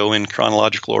season and go in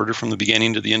chronological order from the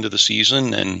beginning to the end of the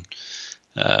season. And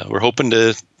we're hoping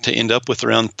to end up with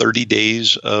around 30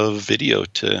 days of video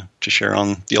to share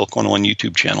on the Elk 101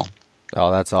 YouTube channel. Oh,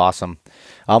 that's awesome.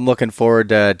 I'm looking forward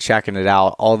to checking it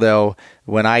out. Although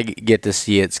when I get to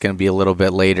see it, it's going to be a little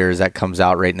bit later, as that comes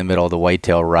out right in the middle of the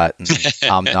whitetail rut. And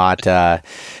I'm not,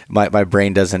 my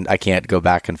brain doesn't, I can't go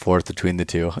back and forth between the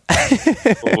two.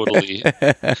 Totally.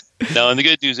 No, and the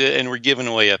good news is, and we're giving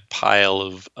away a pile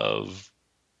of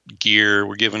gear.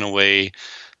 We're giving away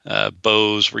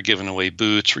bows. We're giving away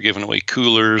boots. We're giving away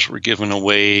coolers. We're giving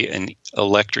away an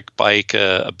electric bike,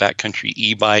 a backcountry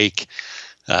e-bike.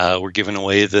 We're giving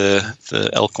away the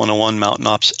Elk 101 Mountain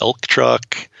Ops elk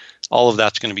truck. all of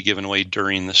that's going to be given away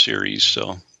during the series.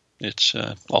 So it's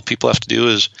all people have to do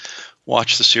is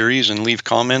watch the series and leave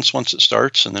comments once it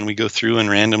starts, and then we go through and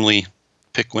randomly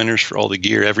pick winners for all the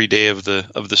gear. Every day of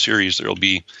the series there will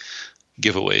be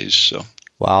giveaways. So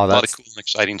wow, that's a lot of cool and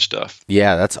exciting stuff.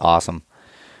 Yeah, that's awesome.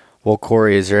 Well,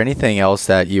 Corey, is there anything else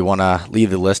that you want to leave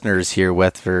the listeners here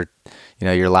with for,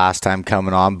 your last time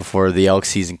coming on before the elk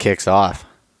season kicks off?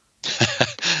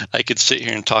 I could sit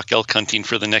here and talk elk hunting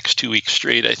for the next 2 weeks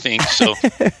straight, I think. So,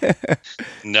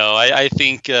 no, I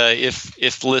think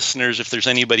if listeners, if there's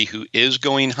anybody who is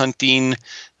going hunting,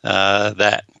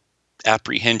 that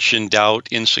apprehension, doubt,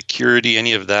 insecurity,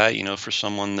 any of that, for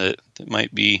someone that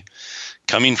might be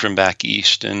coming from back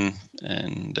east and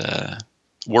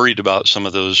worried about some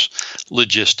of those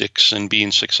logistics and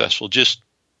being successful, just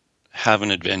have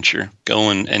an adventure,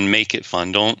 go and make it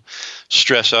fun. Don't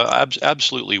stress out.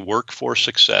 Absolutely work for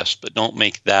success, but don't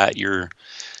make that your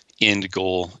end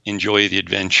goal. Enjoy the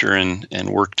adventure and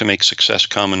work to make success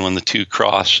come. And when the two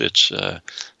cross, it's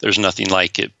there's nothing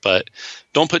like it. But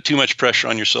don't put too much pressure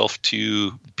on yourself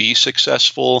to be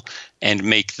successful and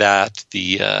make that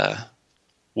the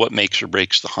what makes or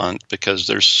breaks the hunt, because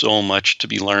there's so much to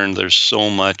be learned. There's so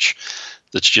much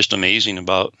that's just amazing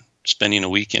about spending a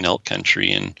week in elk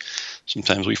country, and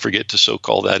sometimes we forget to soak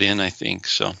all that in, I think.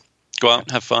 So go out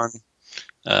and have fun,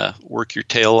 work your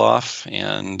tail off,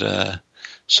 and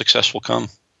success will come.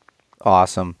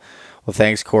 Awesome. Well,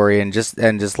 thanks, Corey. And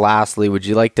just lastly, would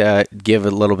you like to give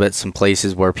a little bit some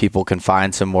places where people can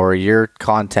find some more of your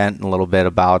content and a little bit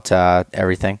about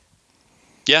everything?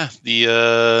 Yeah,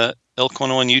 the Elk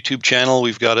 101 YouTube channel,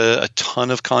 we've got a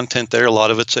ton of content there. A lot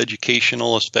of it's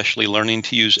educational, especially learning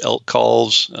to use elk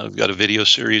calls. We've got a video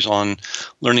series on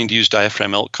learning to use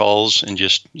diaphragm elk calls and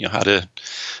just how to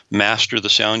master the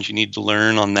sounds you need to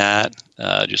learn on that.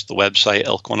 Just the website,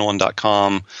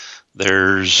 elk101.com.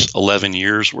 There's 11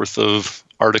 years worth of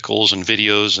articles and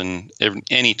videos and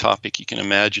any topic you can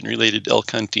imagine related to elk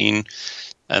hunting.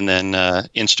 And then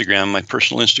Instagram, my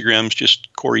personal Instagram is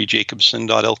just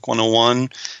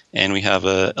CoreyJacobson.elk101. And we have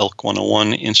a Elk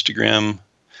 101 Instagram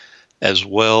as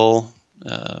well.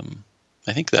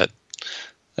 I think that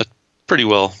pretty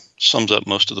well sums up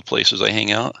most of the places I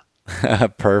hang out.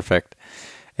 Perfect.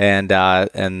 And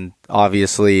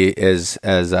obviously, as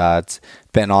it's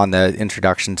been on the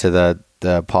introduction to the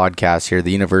podcast here,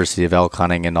 the University of Elk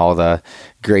Hunting and all the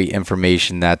great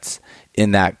information that's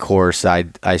in that course,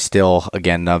 I still,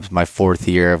 again, that was my 4th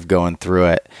year of going through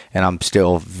it, and I'm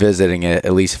still visiting it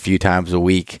at least a few times a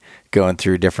week, going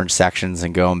through different sections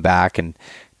and going back and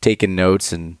taking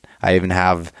notes. And I even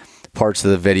have parts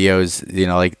of the videos,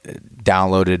 like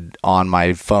downloaded on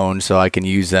my phone so I can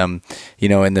use them,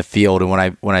 in the field.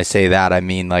 And when I say that, I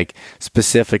mean like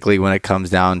specifically when it comes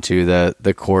down to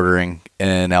the quartering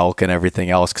and elk and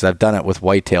everything else, because I've done it with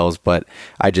whitetails, but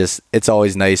it's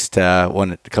always nice to,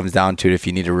 when it comes down to it, if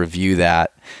you need to review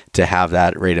that, to have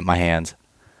that right at my hands.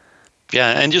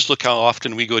 Yeah, and just look how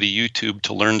often we go to YouTube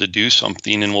to learn to do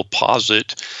something, and we'll pause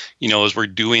it, as we're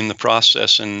doing the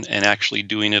process and actually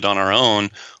doing it on our own.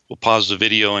 We'll pause the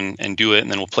video and do it, and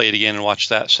then we'll play it again and watch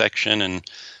that section. And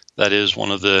that is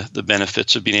one of the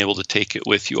benefits of being able to take it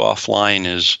with you offline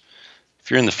is, if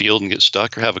you're in the field and get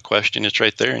stuck or have a question, it's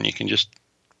right there, and you can just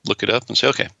look it up and say,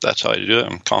 okay, that's how I do it.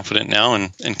 I'm confident now,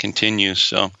 and continue.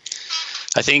 So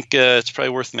I think it's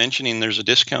probably worth mentioning there's a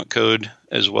discount code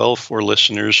as well for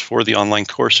listeners for the online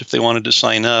course if they wanted to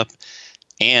sign up.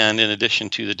 And in addition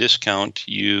to the discount,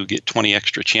 you get 20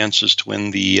 extra chances to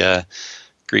win the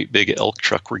great big elk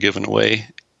truck we're giving away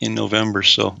in November.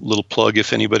 So a little plug,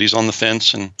 if anybody's on the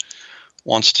fence and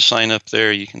wants to sign up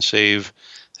there, you can save,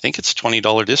 I think it's a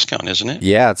 $20 discount, isn't it?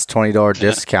 Yeah, it's $20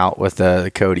 discount with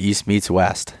the code East Meets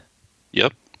West.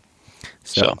 Yep.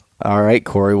 So all right,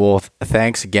 Corey. Well,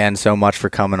 thanks again so much for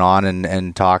coming on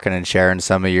and talking and sharing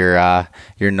some of your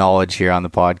knowledge here on the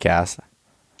podcast.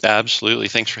 Absolutely.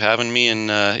 Thanks for having me.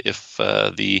 And if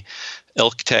the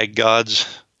elk tag gods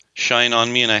shine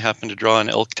on me and I happen to draw an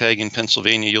elk tag in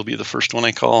Pennsylvania, you'll be the first one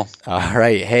I call. All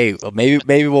right. Hey,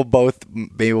 maybe we'll both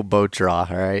draw.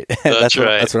 All right. That's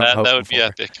right. That's what I'm hoping that would be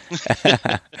for.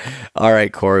 Epic. All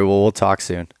right, Corey. Well, we'll talk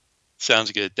soon.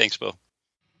 Sounds good. Thanks, Bo.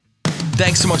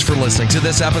 Thanks so much for listening to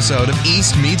this episode of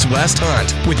East Meets West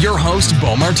Hunt with your host,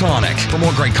 Bo Martonic. For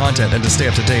more great content and to stay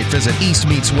up to date, visit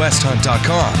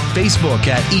eastmeetswesthunt.com, Facebook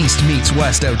at East Meets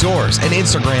West Outdoors, and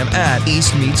Instagram at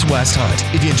East Meets West Hunt.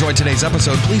 If you enjoyed today's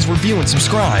episode, please review and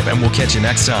subscribe, and we'll catch you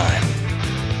next time.